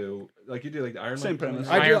thing you do. Like you do like the Iron Same Mike premise.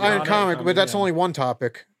 I do Iron Iron Comic, but that's yeah. only one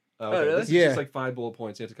topic. Okay. really? This is Yeah. just like 5 bullet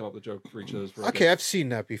points. You have to come up with a joke for each of those. For like Okay, a I've seen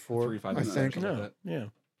that before. 3-5 I minutes. think. Something like No. that. Yeah.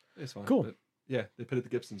 It's fine. Cool. But yeah, they put it the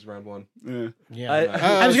Gibsons round 1. Yeah. Yeah.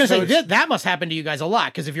 I- I was gonna so say it's- that must happen to you guys a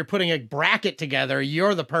lot because if you're putting a bracket together,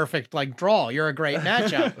 you're the perfect draw. You're a great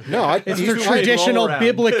matchup. No, It's the usually traditional roll around.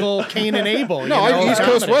 biblical Cain and Abel. No, East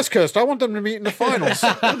Coast, comedy. West Coast. I want them to meet in the finals.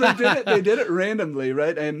 Well, they did it randomly,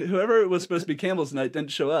 right? And whoever was supposed to be Campbell's night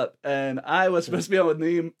didn't show up, and I was supposed to be on with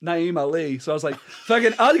Naeem Ali, so I was like,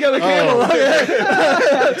 "Fucking, I'll go with Campbell."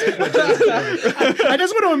 I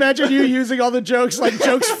just want to imagine you using all the jokes for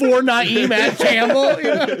Naeem at Campbell.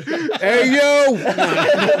 You know? Hey yo!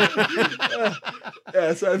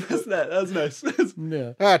 Yeah, so I missed that. That was nice.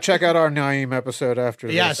 Yeah. Check out our Naeem episode after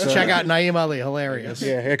this. Yes, check out Naeem Ali. Hilarious.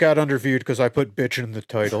 Yeah, it got underviewed because I put bitch in the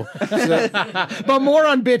title. But More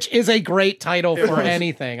on Bitch is a great title for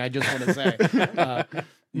anything. I just want to say.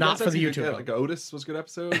 Not for the YouTube. Like Otis was a good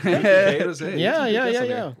episode. Hey,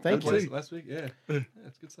 Yeah. Thank you. Last week, yeah.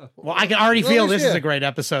 That's good stuff. Well, I can already feel this is yeah. a great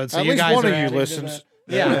episode. So At you least guys one are of you adding to listens. that.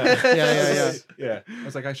 Yeah. Yeah. I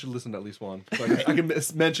was like, I should listen to at least one. So I can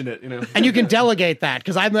mention it, you know. And you can delegate that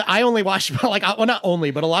because I only watch not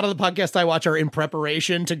only, but a lot of the podcasts I watch are in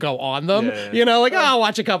preparation to go on them. Yeah. You know, I'll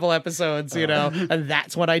watch a couple episodes, and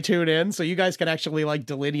that's when I tune in. So you guys can actually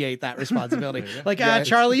delineate that responsibility.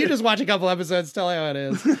 Charlie, you just watch a couple episodes, tell me how it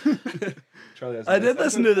is. Charlie has I did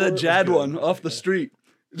listen to the Jad one off the street.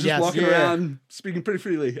 Just Yes. walking Yeah. around, speaking pretty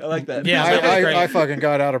freely. I like that. Yeah. that was great. I fucking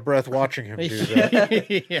got out of breath watching him do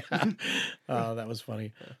that. Yeah. Oh, that was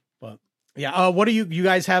funny. But yeah. What do you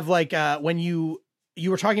guys have when you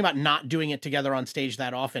were talking about not doing it together on stage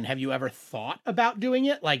that often? Have you ever thought about doing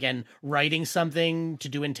it and writing something to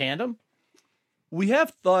do in tandem? We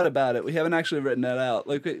have thought about it. We haven't actually written that out.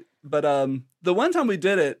 But the one time we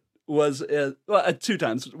did it was 2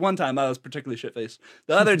 times. One time I was particularly shit-faced.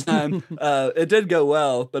 The other time it did go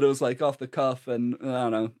well, but it was off the cuff, and I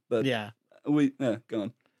don't know. But Yeah. go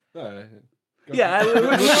on. All right. Yeah, I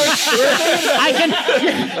can,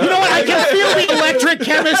 I can feel the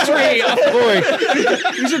me.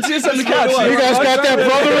 Boy, You should see us on the couch. you guys got that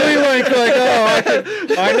brotherly link.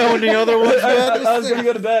 Like, I know when the other one's bad. I was gonna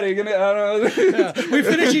go to bed. Are you gonna? I don't know. We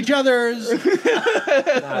finish each other's.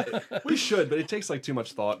 We should, but it takes like too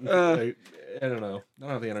much thought. I don't know. I don't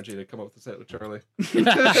have the energy to come up with the set with Charlie. It'd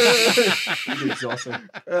be exhausting.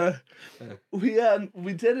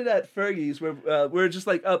 We did it at Fergie's where we were just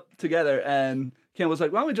like up together, and Cam was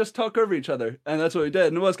like, "Why don't we just talk over each other?" And that's what we did,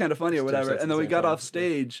 and it was kind of funny or whatever. And then we got off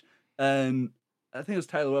stage, and I think it was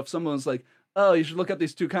Tyler Wolf. Someone was like, "Oh, you should look up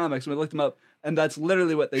these two comics," and we looked them up, and that's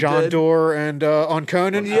literally what they John did. Doerr and on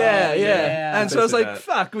Conan. Yeah. And so I was like, that.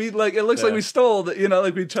 "Fuck, we like it looks like we stole the,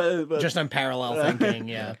 like we tried." But Just on parallel thinking,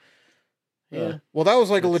 yeah. Well, that was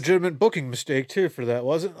like a legitimate booking mistake too for that,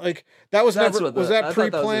 wasn't like that was That's never what was the- that I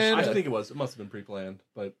thought that was a pre-planned? I think it was. It must have been pre-planned,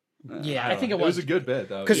 but Yeah, don't I think know. it was. a good bit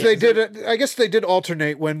though. Because they did it. I guess they did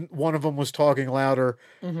alternate when one of them was talking louder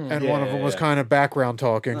and one of them was kind of background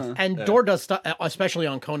talking. And Doerr does stuff, especially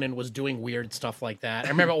on Conan, was doing weird stuff like that. I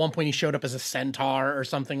remember at one point he showed up as a centaur or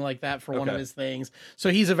something like that for one of his things. So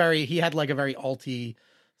he had like a very alty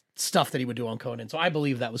stuff that he would do on Conan. So I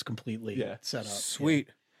believe that was completely set up. Sweet.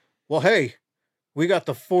 Well, hey, we got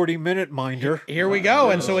the 40-minute minder. Here we go.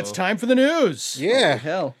 And so it's time for the news. Yeah.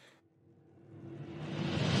 hell.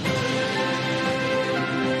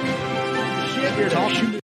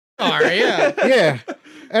 Yeah. Yeah.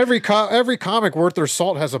 Every comic worth their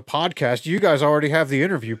salt has a podcast. You guys already have the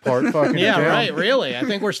interview part. Fucking Yeah, down. right. Really. I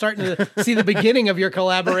think we're starting to see the beginning of your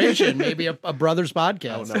collaboration. Maybe a brothers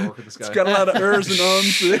podcast. Oh, no, work with this guy. It's got a lot of ers and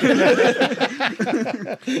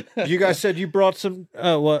ums. You guys said you brought some.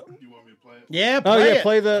 What? Yeah. Oh Play yeah, it.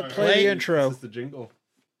 play the Play- intro. This is the jingle.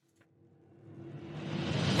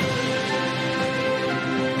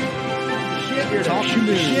 We're talking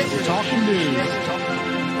news. We're talking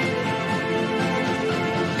news.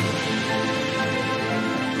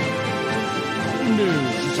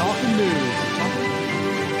 Talking news.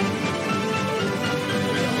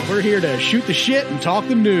 We're here to shoot the shit and talk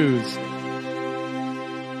the news.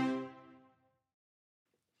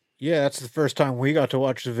 Yeah, that's the first time we got to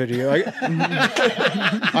watch the video.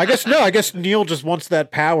 I guess Neil just wants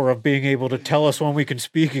that power of being able to tell us when we can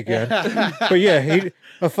speak again. But yeah, he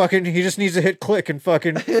just needs to hit click and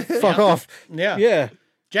fucking fuck off. Yeah. Yeah.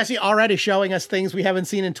 Jesse already showing us things we haven't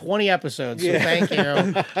seen in 20 episodes. So thank you.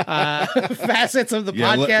 Facets of the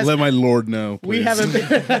podcast. Let my lord know. Please. We haven't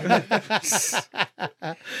been.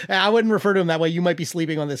 I wouldn't refer to him that way. You might be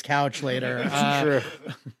sleeping on this couch later. Sure.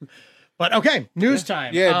 But okay, news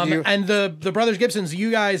time. Yeah, and the Brothers Gibsons,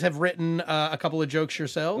 you guys have written a couple of jokes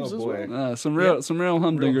yourselves Oh, as boy. well. Some real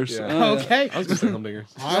humdingers. Yeah. Okay. I was going to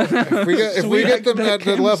say humdingers. If we get them at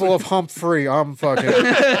the level of hump free, I'm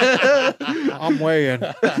weighing.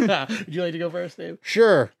 Would you like to go first, Dave?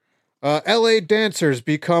 Sure. LA dancers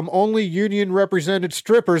become only union represented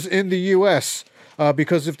strippers in the U.S.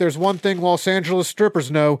 Because if there's one thing Los Angeles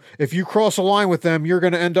strippers know, if you cross a line with them, you're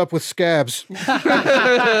going to end up with scabs.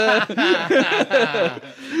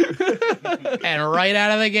 And right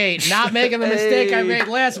out of the gate, not making the mistake I made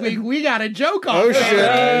last week, we got a joke off. Oh, shit.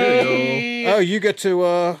 There you Oh, you get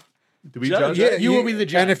to... Do we judge? Yeah, You will be the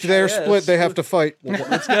judge. And if they're split, they have to fight.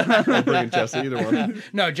 I'm bringing Jesse, either one.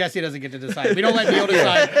 No, Jesse doesn't get to decide. We don't let Neil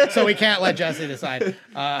decide, so we can't let Jesse decide.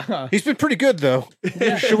 He's been pretty good, though.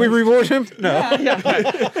 Should we reward him? No.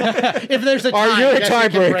 If there's a tie, you're a Jesse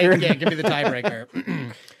can tiebreaker. break- Yeah, give me the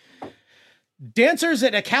tiebreaker. Dancers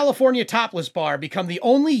at a California topless bar become the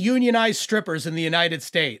only unionized strippers in the United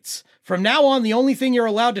States. From now on, the only thing you're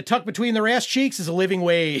allowed to tuck between their ass cheeks is a living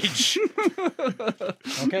wage.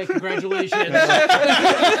 Okay, congratulations. Yeah.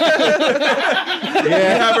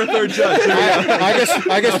 Have our third judge.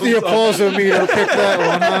 I guess the applause-o-meter picked that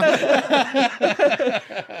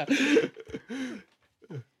one,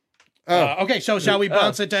 huh? Okay, so shall we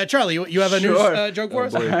bounce it to Charlie? You have a Sure. news joke for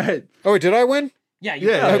us? All right. Oh, wait, did I win? Yeah,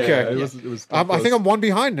 you Yeah, Okay. It was I think I'm one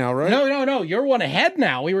behind now, right? No. You're one ahead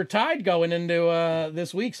now. We were tied going into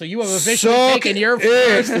this week, so you have officially Suck taken your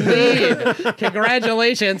it. first lead.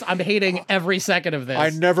 Congratulations. I'm hating every second of this.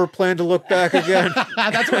 I never plan to look back again.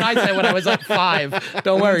 That's what I said when I was up 5.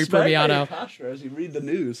 Don't worry, It's very Permiano. posture as you read the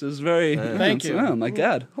news. It's very. Thank you. Oh my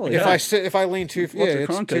God! Holy If cow. I lean too, Walter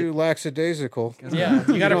it's Cronkite. too laxadaisical. Yeah,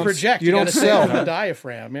 you got to don't- project. you don't gotta sell. sit on the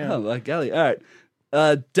diaphragm. Yeah. Oh my golly! All right.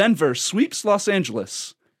 Denver sweeps Los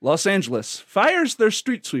Angeles. Los Angeles fires their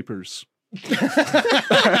street sweepers. That's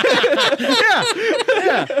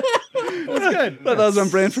good. That was on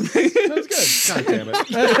brand for me. That's good. God damn it.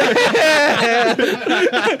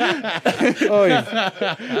 Oh,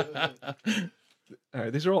 yeah. All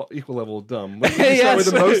right, these are all equal level of dumb. What, you start with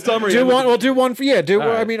the most dumb, or Do one. We'll do one for All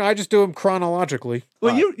right. I mean, I just do them chronologically.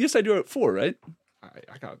 Well, you said you were at 4, right?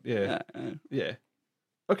 I got yeah.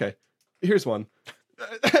 Okay, here's one.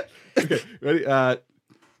 Okay, ready?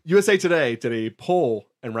 USA Today did a poll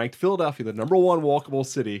and ranked Philadelphia the number 1 walkable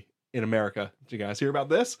city in America. Did you guys hear about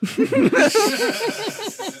this? This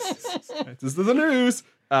is the news.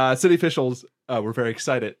 City officials were very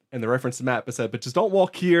excited, and the reference to map said, "But just don't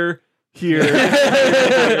walk here." There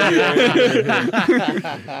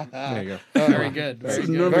you go. Very good.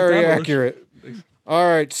 Very accurate. All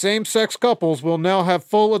right, same-sex couples will now have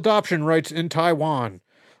full adoption rights in Taiwan.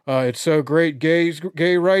 It's so great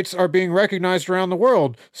gay rights are being recognized around the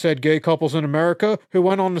world, said gay couples in America, who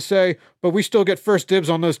went on to say, but we still get first dibs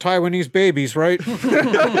on those Taiwanese babies, right?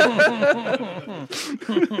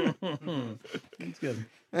 That's good.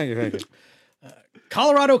 Thank you.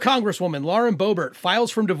 Colorado Congresswoman Lauren Boebert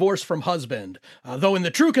files for divorce from husband. Though in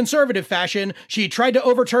the true conservative fashion, she tried to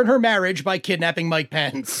overturn her marriage by kidnapping Mike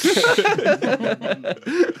Pence.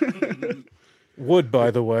 Would, by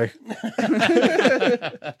the way.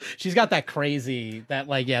 She's got that crazy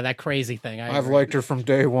thing. I've liked her from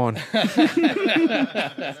day one.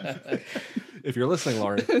 If you're listening,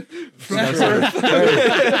 Lauren,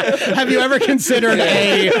 have you ever considered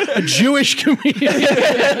a Jewish comedian?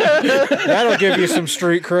 That'll give you some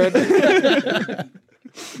street cred.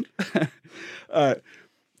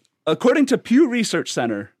 According to Pew Research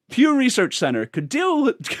Center could do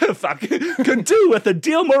with a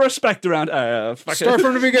deal more respect around. Start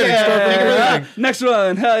from the beginning. Next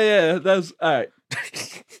one. Hell yeah. That's all right.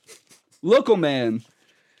 Local man.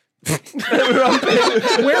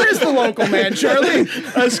 Where is the local man, Charlie?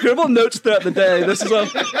 I scribbled notes throughout the day. This is a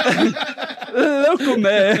local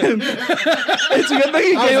man. It's a good thing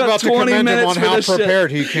he I was gave up about to 20 commend him minutes on for how this shit.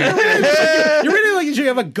 prepared he came. You're really like you should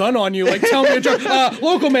have a gun on you. Like, tell me a joke.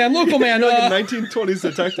 Local man. like a 1920s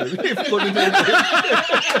detective.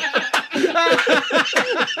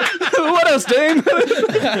 What else, Dame?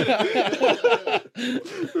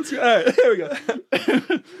 All right, here we go.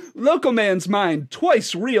 Local man's mind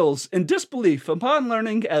twice reels in disbelief upon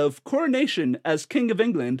learning of coronation as King of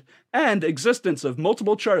England and existence of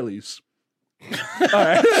multiple Charlies. All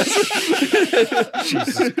right.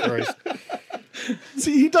 Jesus Christ.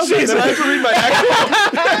 See, he does that. I have to read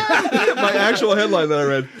my actual headline that I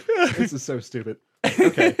read. This is so stupid.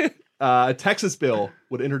 Okay. A Texas bill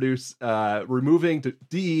would introduce removing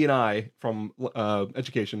DE&I from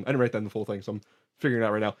education. I didn't write that in the full thing, so I'm figuring it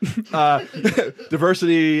out right now.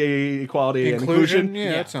 Diversity, equality, and inclusion.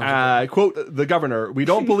 Yeah, that sounds quote the governor, "We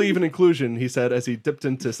don't believe in inclusion," he said as he dipped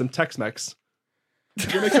into some Tex-Mex. Does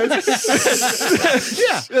that make sense?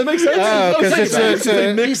 Yeah, it makes sense. Because it's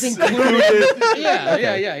a mix included.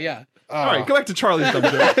 Yeah. All right, go back to Charlie's dumb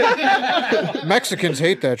joke. Mexicans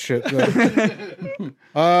hate that shit,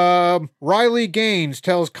 though. Riley Gaines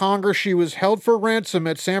tells Congress she was held for ransom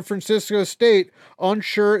at San Francisco State,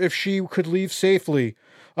 unsure if she could leave safely.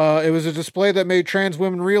 It was a display that made trans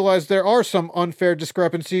women realize there are some unfair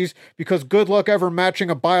discrepancies, because good luck ever matching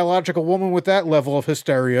a biological woman with that level of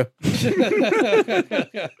hysteria.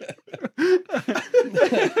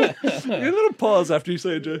 You a little pause after you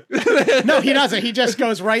say it, Jay. No, he doesn't. He just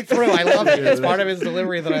goes right through. I love it. It's part of his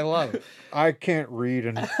delivery that I love. I can't read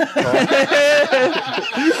and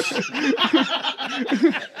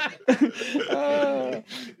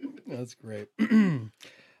That's great.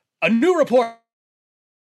 A new report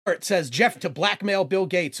says Jeff to blackmail Bill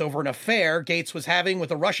Gates over an affair Gates was having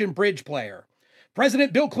with a Russian bridge player.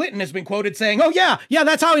 President Bill Clinton has been quoted saying, "Oh yeah,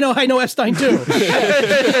 that's how I know Epstein too."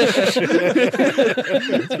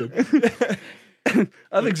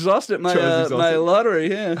 I've exhausted my my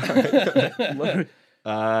lottery. Yeah.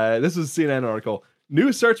 This is a CNN article.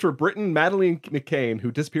 New search for Briton Madeleine McCain,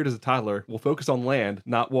 who disappeared as a toddler, will focus on land,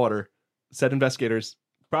 not water, said investigators.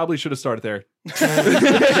 Probably should have started there. Make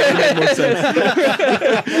more sense.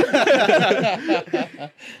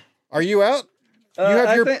 Are you out? You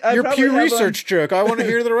have your Pew Research joke. I want to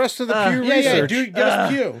hear the rest of the Pew Research. Yeah, give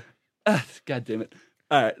us Pew. God damn it.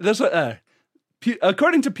 All right. This one,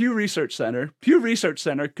 according to Pew Research Center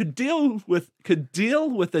could deal with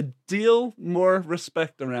a deal more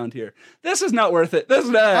respect around here. This is not worth it. This is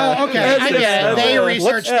not. Oh, okay. I get it. They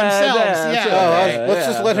research themselves. Let's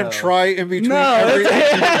just let him try in between every.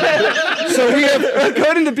 So we have,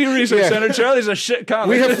 according to Pew Research Center, Charlie's a shit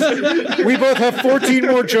comic. We both have 14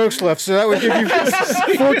 more jokes left, so that would give you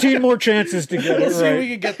 14 more chances to get it Let's see if right. we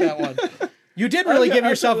can get that one. You did really give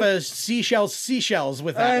yourself a seashells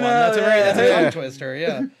with that one. That's a tongue twister,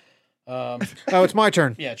 yeah. Oh, it's my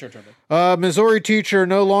turn. Yeah, it's your turn. Missouri teacher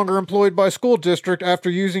no longer employed by school district after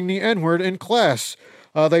using the N-word in class.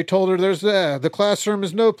 They told her the classroom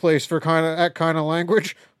is no place for that kind of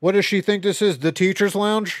language. What does she think this is? The teacher's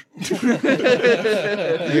lounge? Yeah.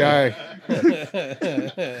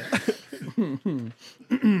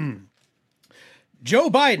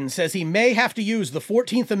 Joe Biden says he may have to use the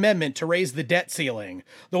 14th Amendment to raise the debt ceiling.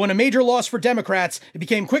 Though in a major loss for Democrats, it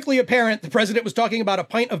became quickly apparent the president was talking about a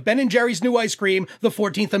pint of Ben & Jerry's new ice cream, the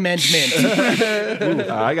 14th Amendment.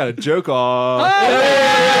 I got a joke off.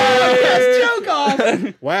 Yes, joke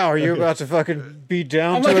off! Wow, are you about to fucking be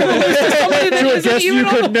down to a guest you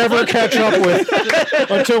could never catch up with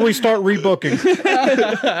until we start rebooking?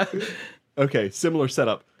 Okay, similar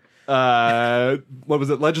setup. What was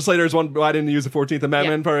it? Legislators want Biden to use the 14th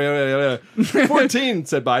Amendment. 14,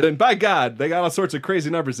 said Biden. By God, they got all sorts of crazy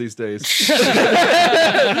numbers these days.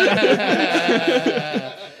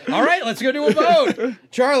 All right, let's go to a vote.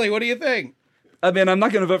 Charlie, what do you think? I mean, I'm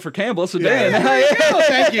not going to vote for Campbell, so Dan. Oh,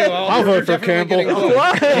 thank you. I'll vote for Campbell.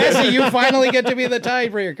 Jesse, you finally get to be the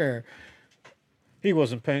tiebreaker. He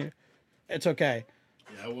wasn't paying. It's okay.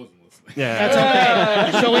 Yeah, I wasn't listening. Yeah.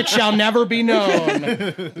 That's okay. So it shall never be known.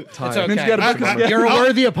 It's okay. You're a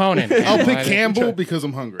worthy opponent. I'll pick Campbell because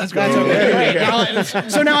I'm hungry. That's okay.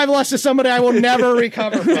 So now I've lost to somebody I will never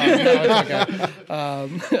recover from. No,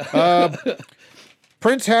 it's okay.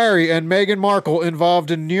 Prince Harry and Meghan Markle involved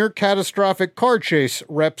in near catastrophic car chase,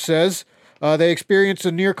 Rep says. They experienced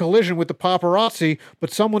a near collision with the paparazzi,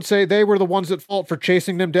 but some would say they were the ones at fault for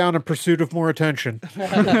chasing them down in pursuit of more attention.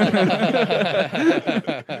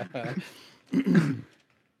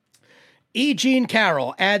 E. Jean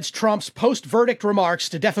Carroll adds Trump's post-verdict remarks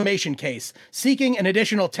to defamation case, seeking an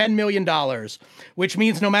additional $10 million, which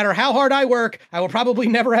means no matter how hard I work, I will probably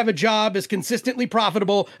never have a job as consistently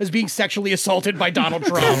profitable as being sexually assaulted by Donald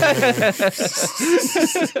Trump.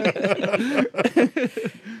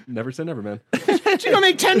 Never say never, man. She's gonna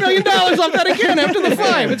make $10 million off that again after the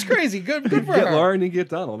 5. It's crazy. Good for Get her. Lauren, you get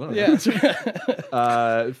Donald. Yeah.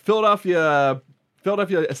 Philadelphia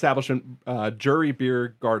establishment Jury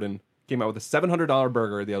Beer Garden came out with a $700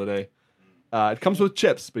 burger the other day. It comes with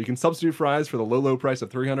chips, but you can substitute fries for the low price of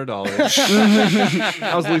 $300.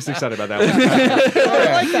 I was the least excited about that one.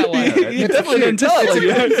 I like that one. You definitely didn't tell it like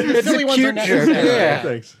that. It's a cute joke. Yeah.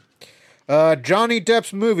 Thanks. Johnny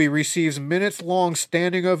Depp's movie receives minutes-long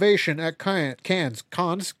standing ovation at Cannes.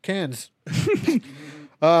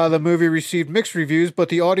 The movie received mixed reviews, but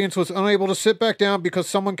the audience was unable to sit back down because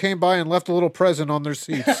someone came by and left a little present on their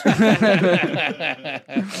seats.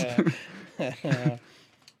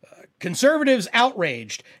 Conservatives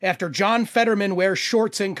outraged after John Fetterman wears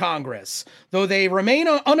shorts in Congress, though they remain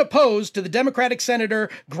unopposed to the Democratic senator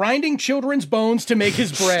grinding children's bones to make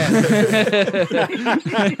his bread.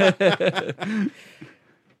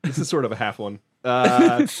 This is sort of a half one.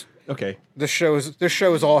 Okay. This show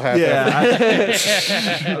is all half. Yeah.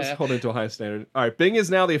 I was holding it to a high standard. All right. Bing is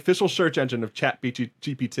now the official search engine of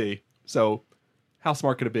ChatGPT. So how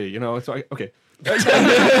smart could it be? You know, it's okay. That's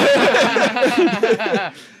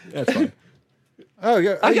fine. Oh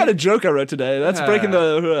yeah, I got a joke I wrote today. That's breaking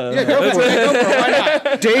the. Yeah, go for it. Why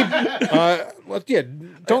not? Dave,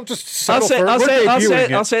 don't just settle for it.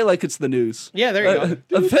 I'll say it like it's the news. Yeah, there you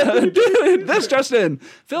go. This just in.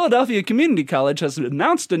 Philadelphia Community College has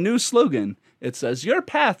announced a new slogan. It says, "Your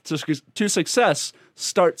path to success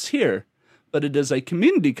starts here," but it is a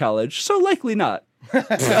community college, so likely not.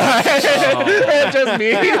 Just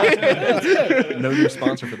me. No new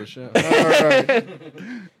sponsor for the show. All right.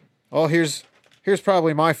 Well, here's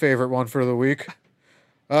probably my favorite one for the week.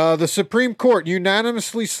 The Supreme Court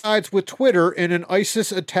unanimously sides with Twitter in an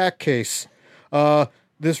ISIS attack case.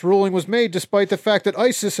 This ruling was made despite the fact that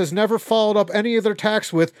ISIS has never followed up any of their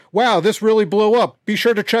attacks with, "Wow, this really blew up. Be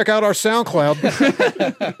sure to check out our SoundCloud."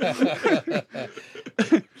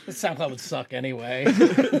 The SoundCloud would suck anyway.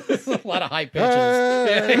 There's a lot of high pitches.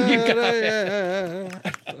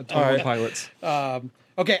 All right. Pilots.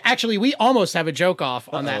 Okay, actually, we almost have a joke off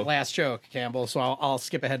on that last joke, Campbell. So I'll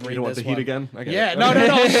skip ahead and read You don't want this the heat one. again? I get Yeah, it. no. I'm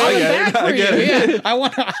coming back for you. it.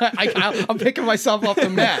 Yeah, I'm picking myself off the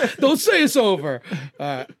mat. Don't say it's over.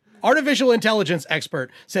 Artificial intelligence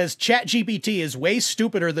expert says ChatGPT is way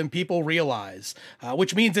stupider than people realize,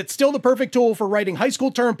 which means it's still the perfect tool for writing high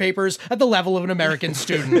school term papers at the level of an American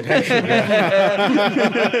student. Thank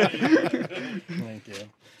you.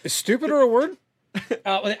 Is stupider a word?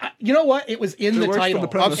 You know what? It was in the title.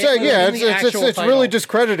 I'm saying, yeah, it's really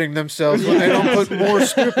discrediting themselves when they don't put more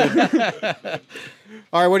stupid.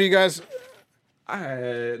 All right, what do you guys?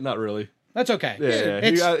 Not really. That's okay. Yeah.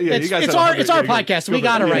 It's our podcast. We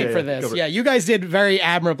got to write for this. Yeah, you guys did very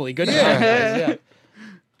admirably. Good job, guys. Yeah.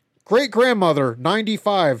 Great-grandmother,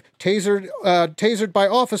 95, tasered by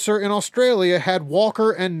officer in Australia, had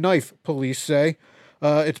walker and knife, police say.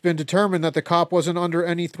 It's been determined that the cop wasn't under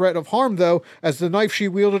any threat of harm, though, as the knife she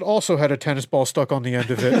wielded also had a tennis ball stuck on the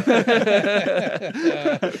end of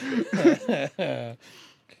it.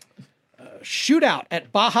 Shootout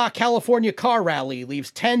at Baja California car rally leaves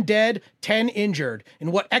 10 dead, 10 injured,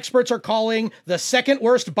 in what experts are calling the second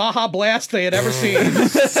worst Baja blast they had ever seen.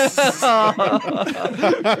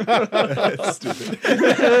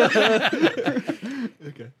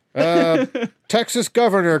 Okay. Texas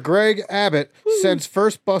Governor Greg Abbott sends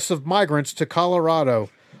first bus of migrants to Colorado.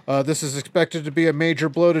 This is expected to be a major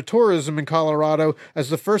blow to tourism in Colorado, as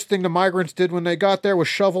the first thing the migrants did when they got there was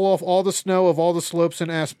shovel off all the snow of all the slopes in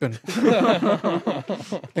Aspen. I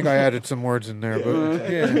think I added some words in there,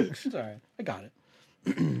 but yeah. It's all right. I got it.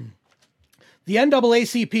 The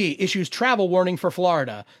NAACP issues travel warning for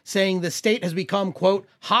Florida, saying the state has become, quote,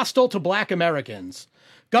 hostile to black Americans.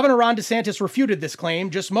 Governor Ron DeSantis refuted this claim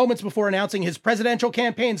just moments before announcing his presidential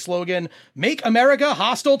campaign slogan, "Make America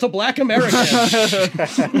hostile to black Americans."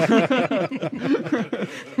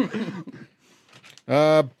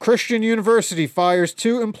 Christian University fires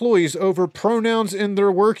 2 employees over pronouns in their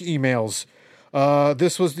work emails.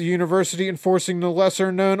 This was the university enforcing the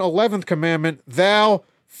lesser-known 11th commandment, thou...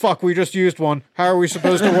 Fuck, we just used one. How are we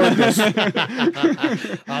supposed to work this?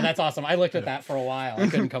 Oh, that's awesome. I looked at that for a while. I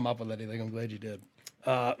couldn't come up with anything. I'm glad you did.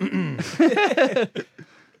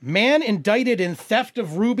 Man indicted in theft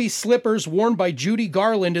of ruby slippers worn by Judy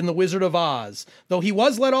Garland in The Wizard of Oz, though he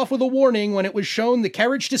was let off with a warning when it was shown the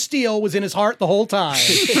courage to steal was in his heart the whole time.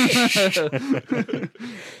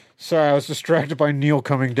 Sorry, I was distracted by Neil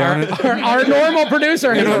coming down. Our normal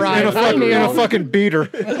producer has arrived. In a fucking beater.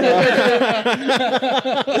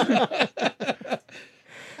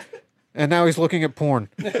 And now he's looking at porn.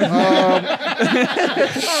 Oh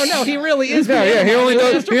no, he really is. Yeah. He only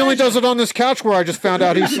does it on this couch where I just found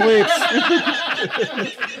out he sleeps.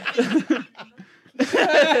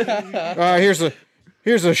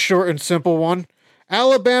 Here's a short and simple one.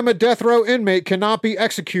 Alabama death row inmate cannot be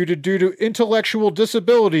executed due to intellectual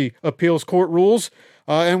disability, appeals court rules.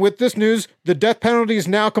 And with this news, the death penalty is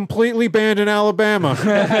now completely banned in Alabama. In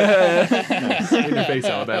your face,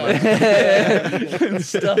 Alabama.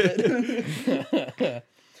 Stop it.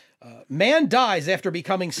 Man dies after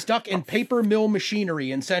becoming stuck in paper mill machinery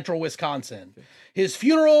in central Wisconsin. His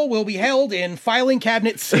funeral will be held in filing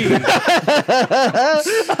cabinet C. I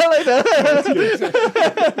like that.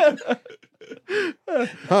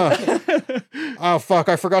 Oh, fuck.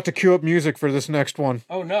 I forgot to cue up music for this next one.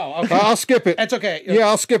 Oh, no. Okay. I'll skip it. That's okay. Yeah,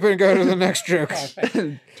 I'll skip it and go to the next joke.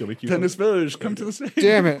 Tennis Village, come to the stage.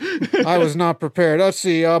 Damn it. I was not prepared. Let's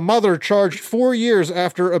see. A mother charged 4 years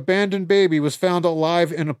after abandoned baby was found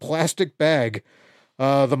alive in a plastic bag.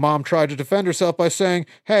 The mom tried to defend herself by saying,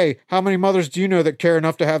 "Hey, how many mothers do you know that care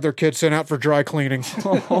enough to have their kids sent out for dry cleaning?" The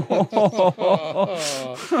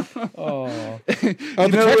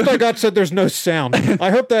text I got said there's no sound. I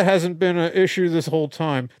hope that hasn't been an issue this whole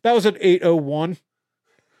time. That was at 8:01.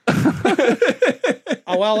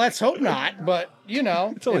 Oh, well, let's hope not. But, you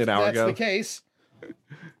know, it's only an hour ago. That's the case.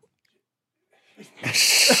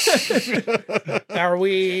 Are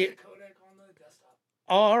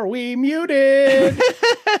we muted?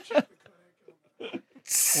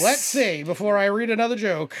 Let's see before I read another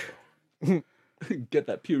joke. Get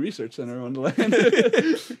that Pew Research Center on the line.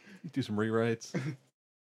 Do some rewrites.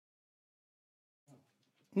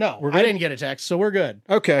 No, I didn't get a text, so we're good.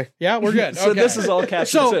 Okay. Yeah, we're good. So okay. this is all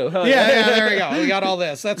captured too. Huh? Yeah, there we go. We got all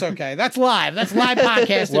this. That's okay. That's live. That's live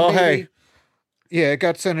podcasting, Well, baby. hey. Yeah, it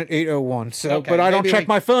got sent at 8:01. So, Okay, but I don't maybe check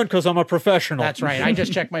my phone because I'm a professional. That's right. I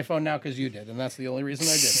just checked my phone now because you did, and that's the only reason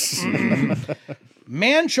I did it.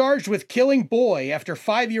 Man charged with killing boy after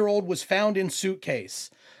 5-year-old was found in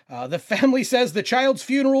suitcase. The family says the child's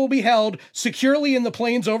funeral will be held securely in the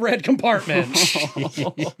plane's overhead compartment.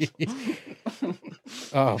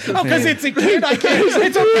 Oh, because it's a kid. I can't.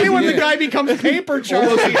 It's okay when the guy becomes paper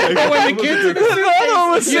Charlie, but when the kid's in a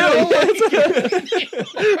suitcase, you know,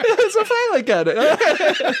 It's a family got it.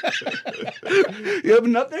 You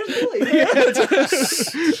open up, there's Billy.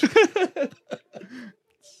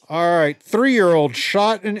 All right. 3-year-old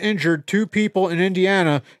shot and injured 2 people in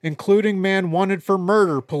Indiana, including man wanted for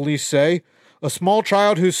murder, police say. A small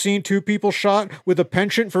child who's seen 2 people shot with a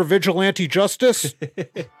penchant for vigilante justice.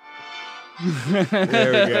 There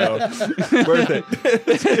we go. Worth it.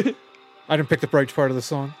 I didn't pick the right part of the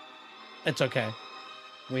song. It's okay.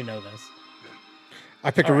 We know this.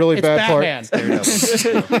 I picked a really It's bad Batman.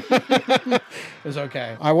 part. It's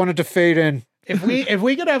okay. I wanted to fade in. If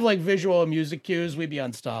we could have like visual and music cues, we'd be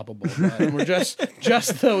unstoppable. But we're just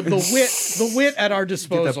the wit at our Get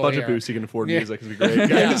disposal. that budget here. boost, you can afford music. It'd be great.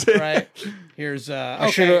 Yeah, right. Here's I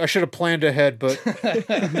should have planned ahead, but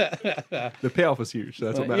The payoff was huge. So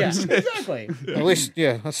that's what yeah, matters. exactly. at least,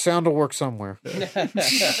 a sound will work somewhere.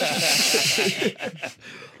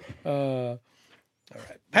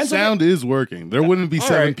 Sound is working. There wouldn't be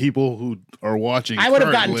 7 right. people who are watching. I would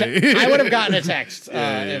have gotten currently. I would have gotten a text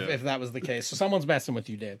if that was the case. So someone's messing with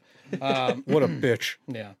you, Dave. What a bitch.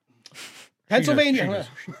 Yeah. Pennsylvania.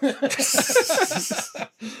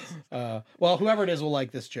 Well, whoever it is will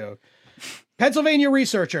like this joke. Pennsylvania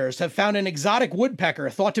researchers have found an exotic woodpecker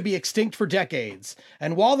thought to be extinct for decades.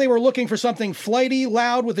 And while they were looking for something flighty,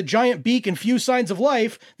 loud, with a giant beak and few signs of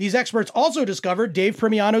life, these experts also discovered Dave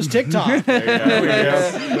Primiano's TikTok.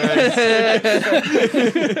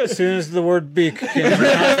 As soon as the word beak came,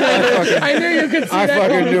 I knew you could see I that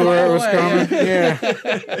fucking coming knew a where it mile was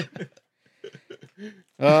away.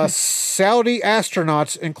 coming. Saudi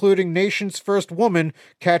astronauts, including nation's first woman,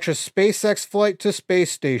 catch a SpaceX flight to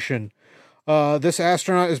space station. This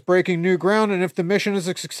astronaut is breaking new ground, and if the mission is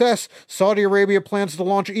a success, Saudi Arabia plans to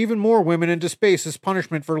launch even more women into space as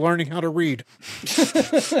punishment for learning how to read.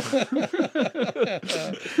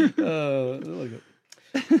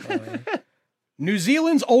 New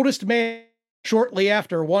Zealand's oldest man shortly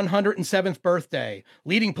after 107th birthday,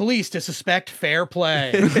 leading police to suspect fair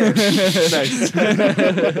play. Nice.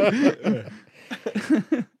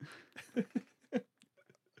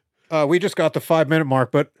 We just got the 5-minute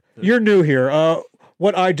mark, but you're new here.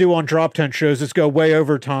 What I do on Drop Tent shows is go way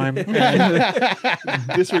over time. And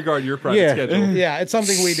Disregard your private Yeah. schedule. Yeah, it's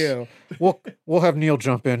something we do. we'll have Neil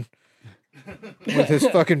jump in with his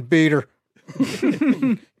fucking beater.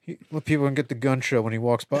 Let people can get the gun show when he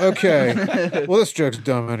walks by. Okay. Well, this joke's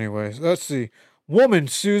dumb anyways. Let's see. Woman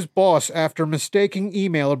sues boss after mistaking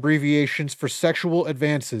email abbreviations for sexual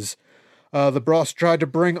advances. The boss tried to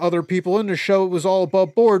bring other people in to show it was all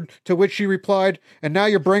above board, to which she replied, "And now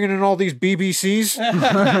you're bringing in all these BBCs?"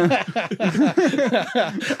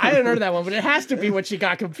 I hadn't heard that one, but it has to be what she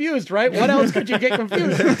got confused, right? What else could you get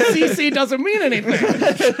confused? CC doesn't mean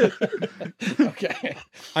anything. Okay.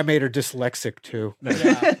 I made her dyslexic, too.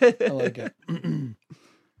 Yeah, I like it.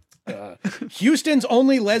 Houston's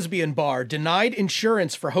only lesbian bar denied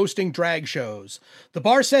insurance for hosting drag shows. The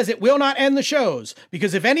bar says it will not end the shows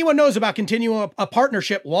because if anyone knows about continuing a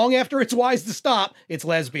partnership long after it's wise to stop, it's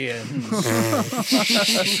lesbians.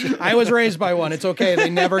 I was raised by one. It's okay. They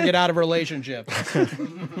never get out of relationships.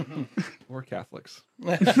 Or Catholics.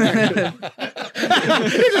 You're just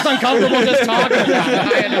uncomfortable just talking about it.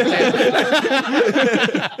 I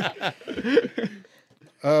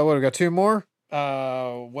understand. What, we got 2 more?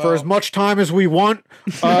 Well, For as much time as we want.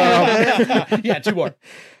 yeah, 2 more.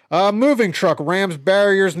 Moving truck rams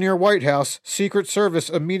barriers near White House. Secret Service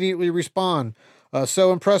immediately respond.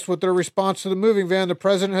 So impressed with their response to the moving van, the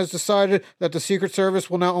president has decided that the Secret Service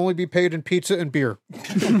will now only be paid in pizza and beer.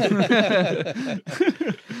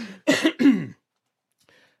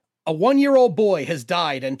 A 1-year-old boy has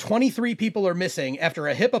died and 23 people are missing after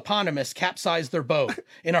a hippopotamus capsized their boat.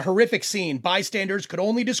 In a horrific scene, bystanders could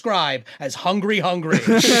only describe as hungry. Freaking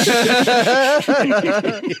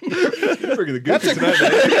the goofy tonight.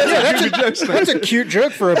 That's a cute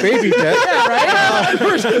joke for a baby death. Yeah, right?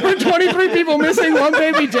 For 23 people missing, 1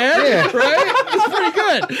 baby dead? Yeah. Right? It's pretty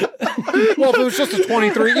good. Well, if it was just a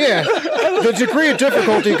 23, yeah. The degree of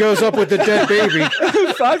difficulty goes up with the dead baby.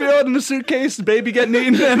 5-year-old in a suitcase, baby getting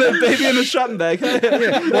eaten, and a baby in a shopping bag.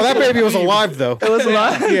 Well, that baby was alive, though. It was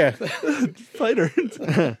alive. Yeah. Fighter.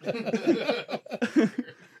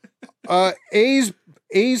 A's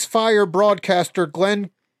fire broadcaster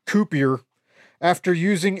Glenn Coopier after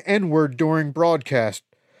using N-word during broadcast.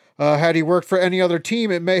 Had he worked for any other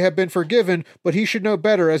team, it may have been forgiven, but he should know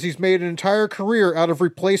better as he's made an entire career out of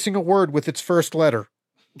replacing a word with its first letter.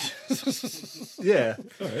 Yeah.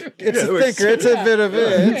 It's a thinker. It's a bit of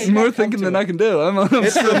it. It's more thinking than I can do. I'm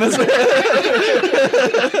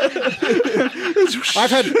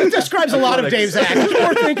It describes a lot of Dave's act. It's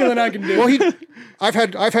more thinking than I can do. Well, I've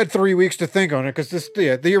had 3 weeks to think on it because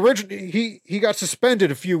the original he got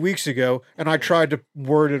suspended a few weeks ago, and I tried to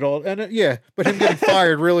word it all, and but him getting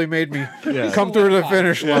fired really made me come through the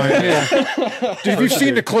finish line. Yeah, dude, if you've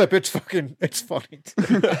seen the clip, it's funny.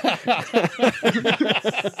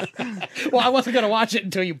 Well, I wasn't gonna watch it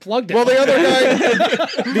until you plugged it. Well,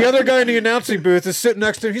 the other guy in the announcing booth is sitting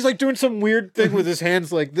next to him. He's like doing some weird thing with his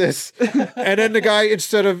hands like this, and then the guy,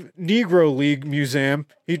 instead of Negro League Museum,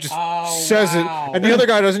 he just says it, And the other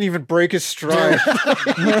guy doesn't even break his stride.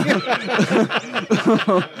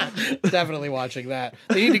 Definitely watching that.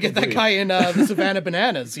 They need to get that guy in the Savannah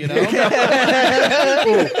Bananas, you know?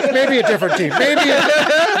 Ooh, maybe a different team.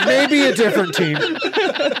 Maybe a different team.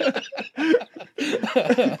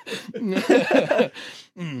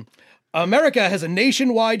 America has a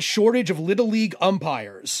nationwide shortage of Little League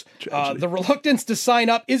umpires. The reluctance to sign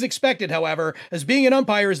up is expected, however, as being an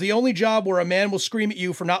umpire is the only job where a man will scream at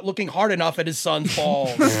you for not looking hard enough at his son's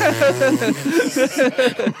balls. There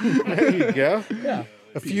you go. Yeah.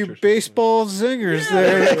 A few baseball zingers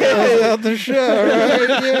there to close out the show, right?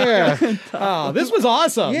 Yeah. Oh, this was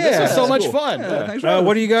awesome. Yeah. This was so much cool. fun.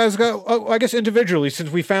 What do you guys got? Oh, I guess individually, since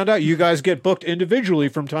we found out you guys get booked individually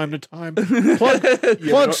from time to time.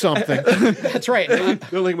 Plug something. That's right. The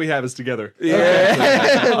only thing we have is together.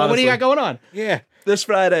 What do you got going on? Yeah. This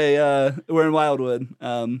Friday, we're in Wildwood.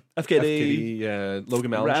 FKD,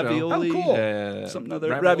 Logan Malin Ravioli, Oh, cool. something other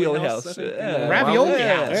Ravioli House. I think. Yeah. Ravioli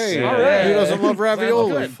Yeah. House. Hey, All right. who doesn't love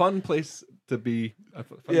ravioli? A fun place to be. A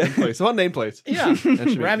fun name place. Yeah. That should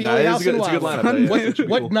be- Ravioli House it's a in good Wildwood. lineup. Yeah, it should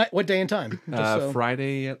be What cool. night? What day and time? Just so-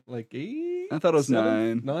 Friday at like 8. I thought it was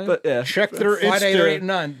 9. 9? But yeah. Check their Friday, they're 8 Insta. and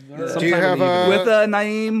 9. Do you have With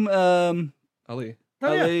Naeem, Ali.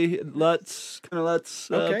 Oh, yeah. Ali, Lutz, Connor Lutz,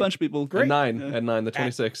 Okay. a bunch of people. At 9. At 9, the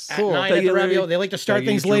 26th. At Cool. 9 at Peggy the Lee. Ravioli. They like to start Peggy,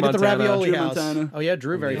 things Drew late at the Montana. Ravioli Drew House. Montana. Oh, yeah,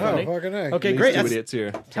 Drew, very Oh, funny. fucking A. Okay, These great. two That's, idiots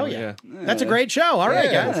here. hell yeah. Yeah. That's a great show. All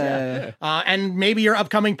right, Yeah. guys. And maybe your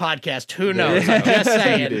upcoming podcast. Who knows? I'm just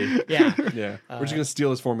saying. Yeah. Yeah. We're just going to steal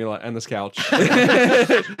this formula and this couch.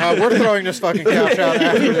 We're throwing this fucking couch out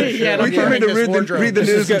after this Yeah, show. don't We can burning read this the wardrobe.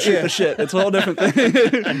 news and shoot yeah. the shit. It's a whole different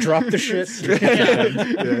thing. And drop the shit.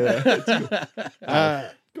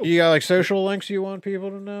 You got like social links you want people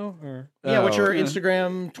to know? Or? Yeah, what's your yeah.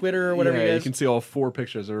 Instagram, Twitter, whatever Yeah, it you is? can see all 4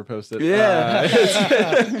 pictures that were posted. Yeah.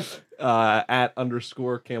 At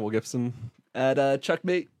 _ Campbell Gibson. At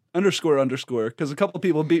checkmate __ because a couple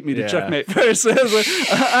people beat me to Yeah. checkmate first. So I was like,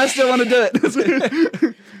 I still want to do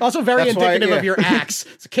it. Also very That's why- indicative yeah. of your acts.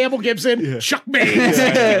 It's Campbell Gibson, Chuck Bates.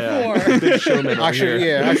 Big showman. over Actually,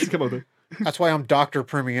 here. yeah. Come on. That's why I'm Dr.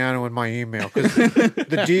 Primiano in my email, because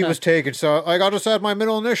the D was taken. So like, I'll just add my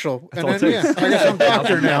middle initial. And all then, it takes. I guess I'm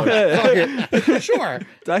doctor now. Fuck it. Sure.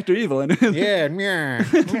 Dr. Evil. Yeah, yeah.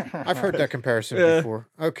 I've heard that comparison before.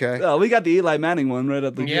 Okay. Oh, we got the Eli Manning one right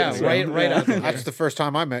at the Yeah, beginning. right out there. That's the first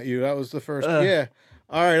time I met you. That was the first. Yeah.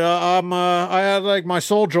 All right. I had like my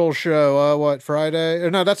Soul Joel show. What, Friday?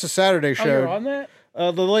 No, that's a Saturday Oh, you're show. on that?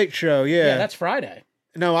 The late show. Yeah, that's Friday.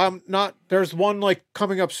 No, I'm not. There's one like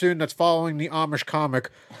coming up soon that's following the Amish comic.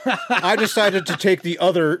 I decided to take the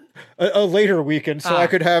other a later weekend so I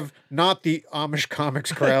could have not the Amish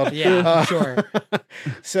comics crowd. Yeah, sure.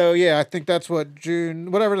 So yeah, I think that's what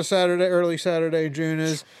June, whatever the Saturday, early Saturday in June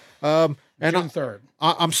is. And June 3rd.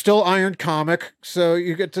 I'm still Iron Comic, so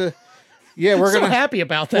you get to. Yeah, we're So gonna. happy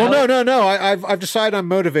about that. Well, no. I've decided I'm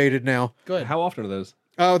motivated now. Good. How often are those?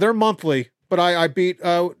 They're monthly, but I beat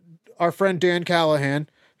our friend Dan Callahan,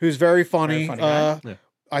 who's very funny. Very funny guy.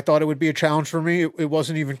 I thought it would be a challenge for me. It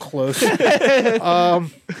wasn't even close. But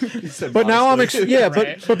now I'm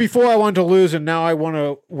Right. but before I wanted to lose, and now I want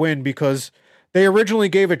to win because they originally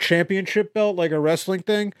gave a championship belt, like a wrestling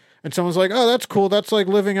thing, and someone's like, "Oh, that's cool. That's like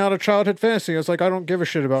living out a childhood fantasy." I was like, "I don't give a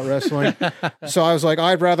shit about wrestling," so I was like,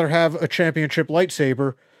 "I'd rather have a championship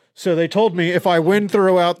lightsaber." So they told me if I win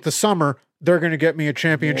throughout the summer, they're going to get me a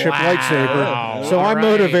championship lightsaber. So All I'm right.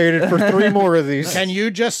 motivated for 3 more of these. Can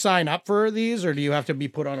you just sign up for these, or do you have to be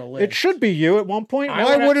put on a list? It should be you at one point. I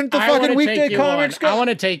Why wanna- wouldn't the I fucking wanna Weekday take you comics on. go? I want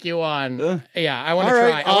to take you on. Yeah, I want All to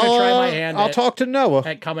right, try. I want to try my hand. I'll at, talk to Noah.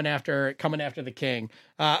 at coming after the king.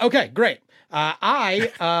 Okay, great.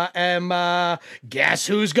 I am. Guess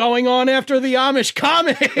who's going on after the Amish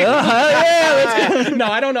comic? No,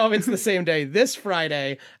 I don't know if it's the same day. This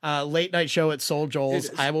Friday, late night show at Soul Joel's.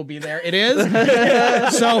 I will be there. It is.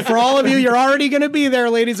 So for all of you, you're already going to be there,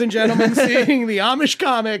 ladies and gentlemen, seeing the Amish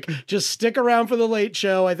comic. Just stick around for the late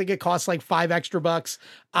show. I think it costs like $5 extra.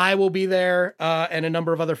 I will be there, and a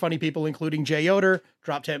number of other funny people, including Jay Yoder,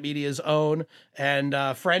 Drop Tent Media's own, and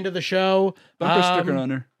friend of the show. Bumper sticker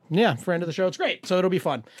owner. Yeah, friend of the show. It's great. So it'll be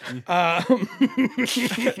fun. And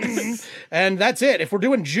that's it. If we're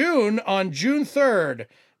doing June, on June 3rd,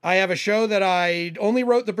 I have a show that I only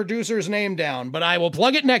wrote the producer's name down, but I will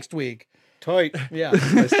plug it next week. Tight. Yeah.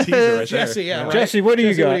 Nice teaser right Jesse, there. yeah. Right? Jesse, what do you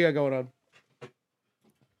Jesse, got? What do you got going on?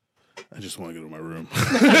 I just want to go to my room.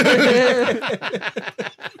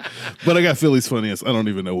 But I got Philly's Funniest. I don't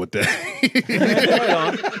even know what day.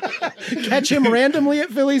 Catch him randomly at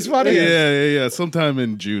Philly's Funniest. Yeah. Sometime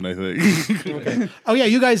in June, I think. Okay. Oh yeah,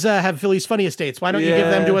 you guys have Philly's Funniest dates. Why don't you give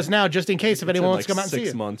them to us now, just in case if anyone wants to come out and see you?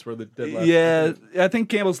 6 months where the deadline. Yeah, I think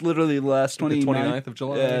Campbell's literally the last 29th of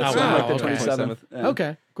July. Yeah, Oh, something wow, like the okay. 27th. Yeah.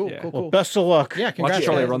 Okay, cool. Well, best of luck. Yeah, Watch congrats.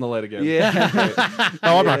 Charlie run the light again. Yeah.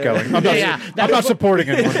 No, I'm not going. I'm not supporting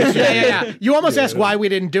anyone. Yeah. You almost asked why we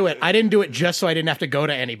didn't do it. I didn't do it just so I didn't have to go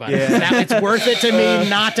to anybody. Now, it's worth it to me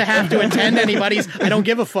not to have to attend anybody's. I don't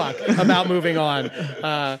give a fuck about moving on.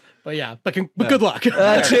 But good luck.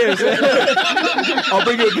 Cheers. I'll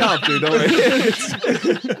bring you a comp, dude. Don't worry.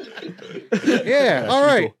 Yeah. All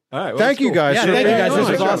right. All right. Well, Thank you guys. Yeah, thank you guys. This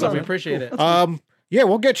was Nice. awesome. We appreciate it. Yeah,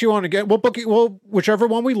 we'll get you on again. We'll book you. Well, whichever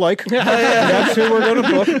one we like. That's who we're going to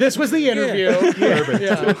book. This was the interview.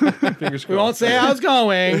 Yeah. Fingers We won't crossed. say how it's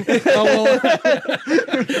going. But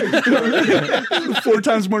we'll 4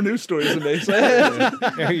 times more news stories than me. So.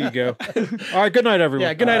 There you go. All right. Good night, everyone.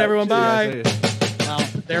 yeah, good night, everyone. Bye. See ya. Well,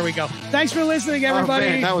 there we go. Thanks for listening, Oh, everybody.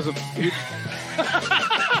 man, that was a.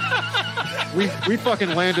 We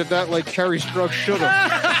fucking landed that like Kerry Strug should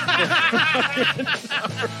have.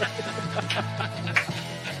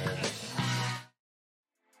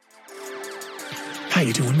 How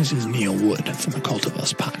you doing? This is Neil Wood from the Cult of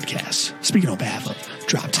Us podcast, speaking on behalf of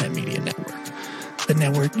Drop 10 Media Network, the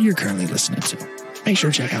network you're currently listening to. Make sure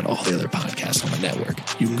to check out all the other podcasts on the network.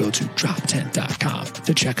 You can go to drop10.com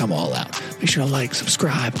to check them all out. Make sure to like,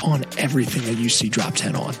 subscribe on everything that you see Drop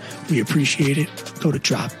 10 on. We appreciate it. Go to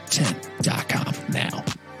drop10.com now.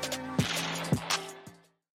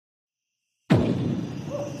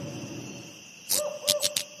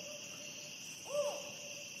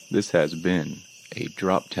 This has been a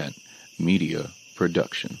Drop Tent Media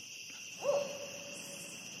production.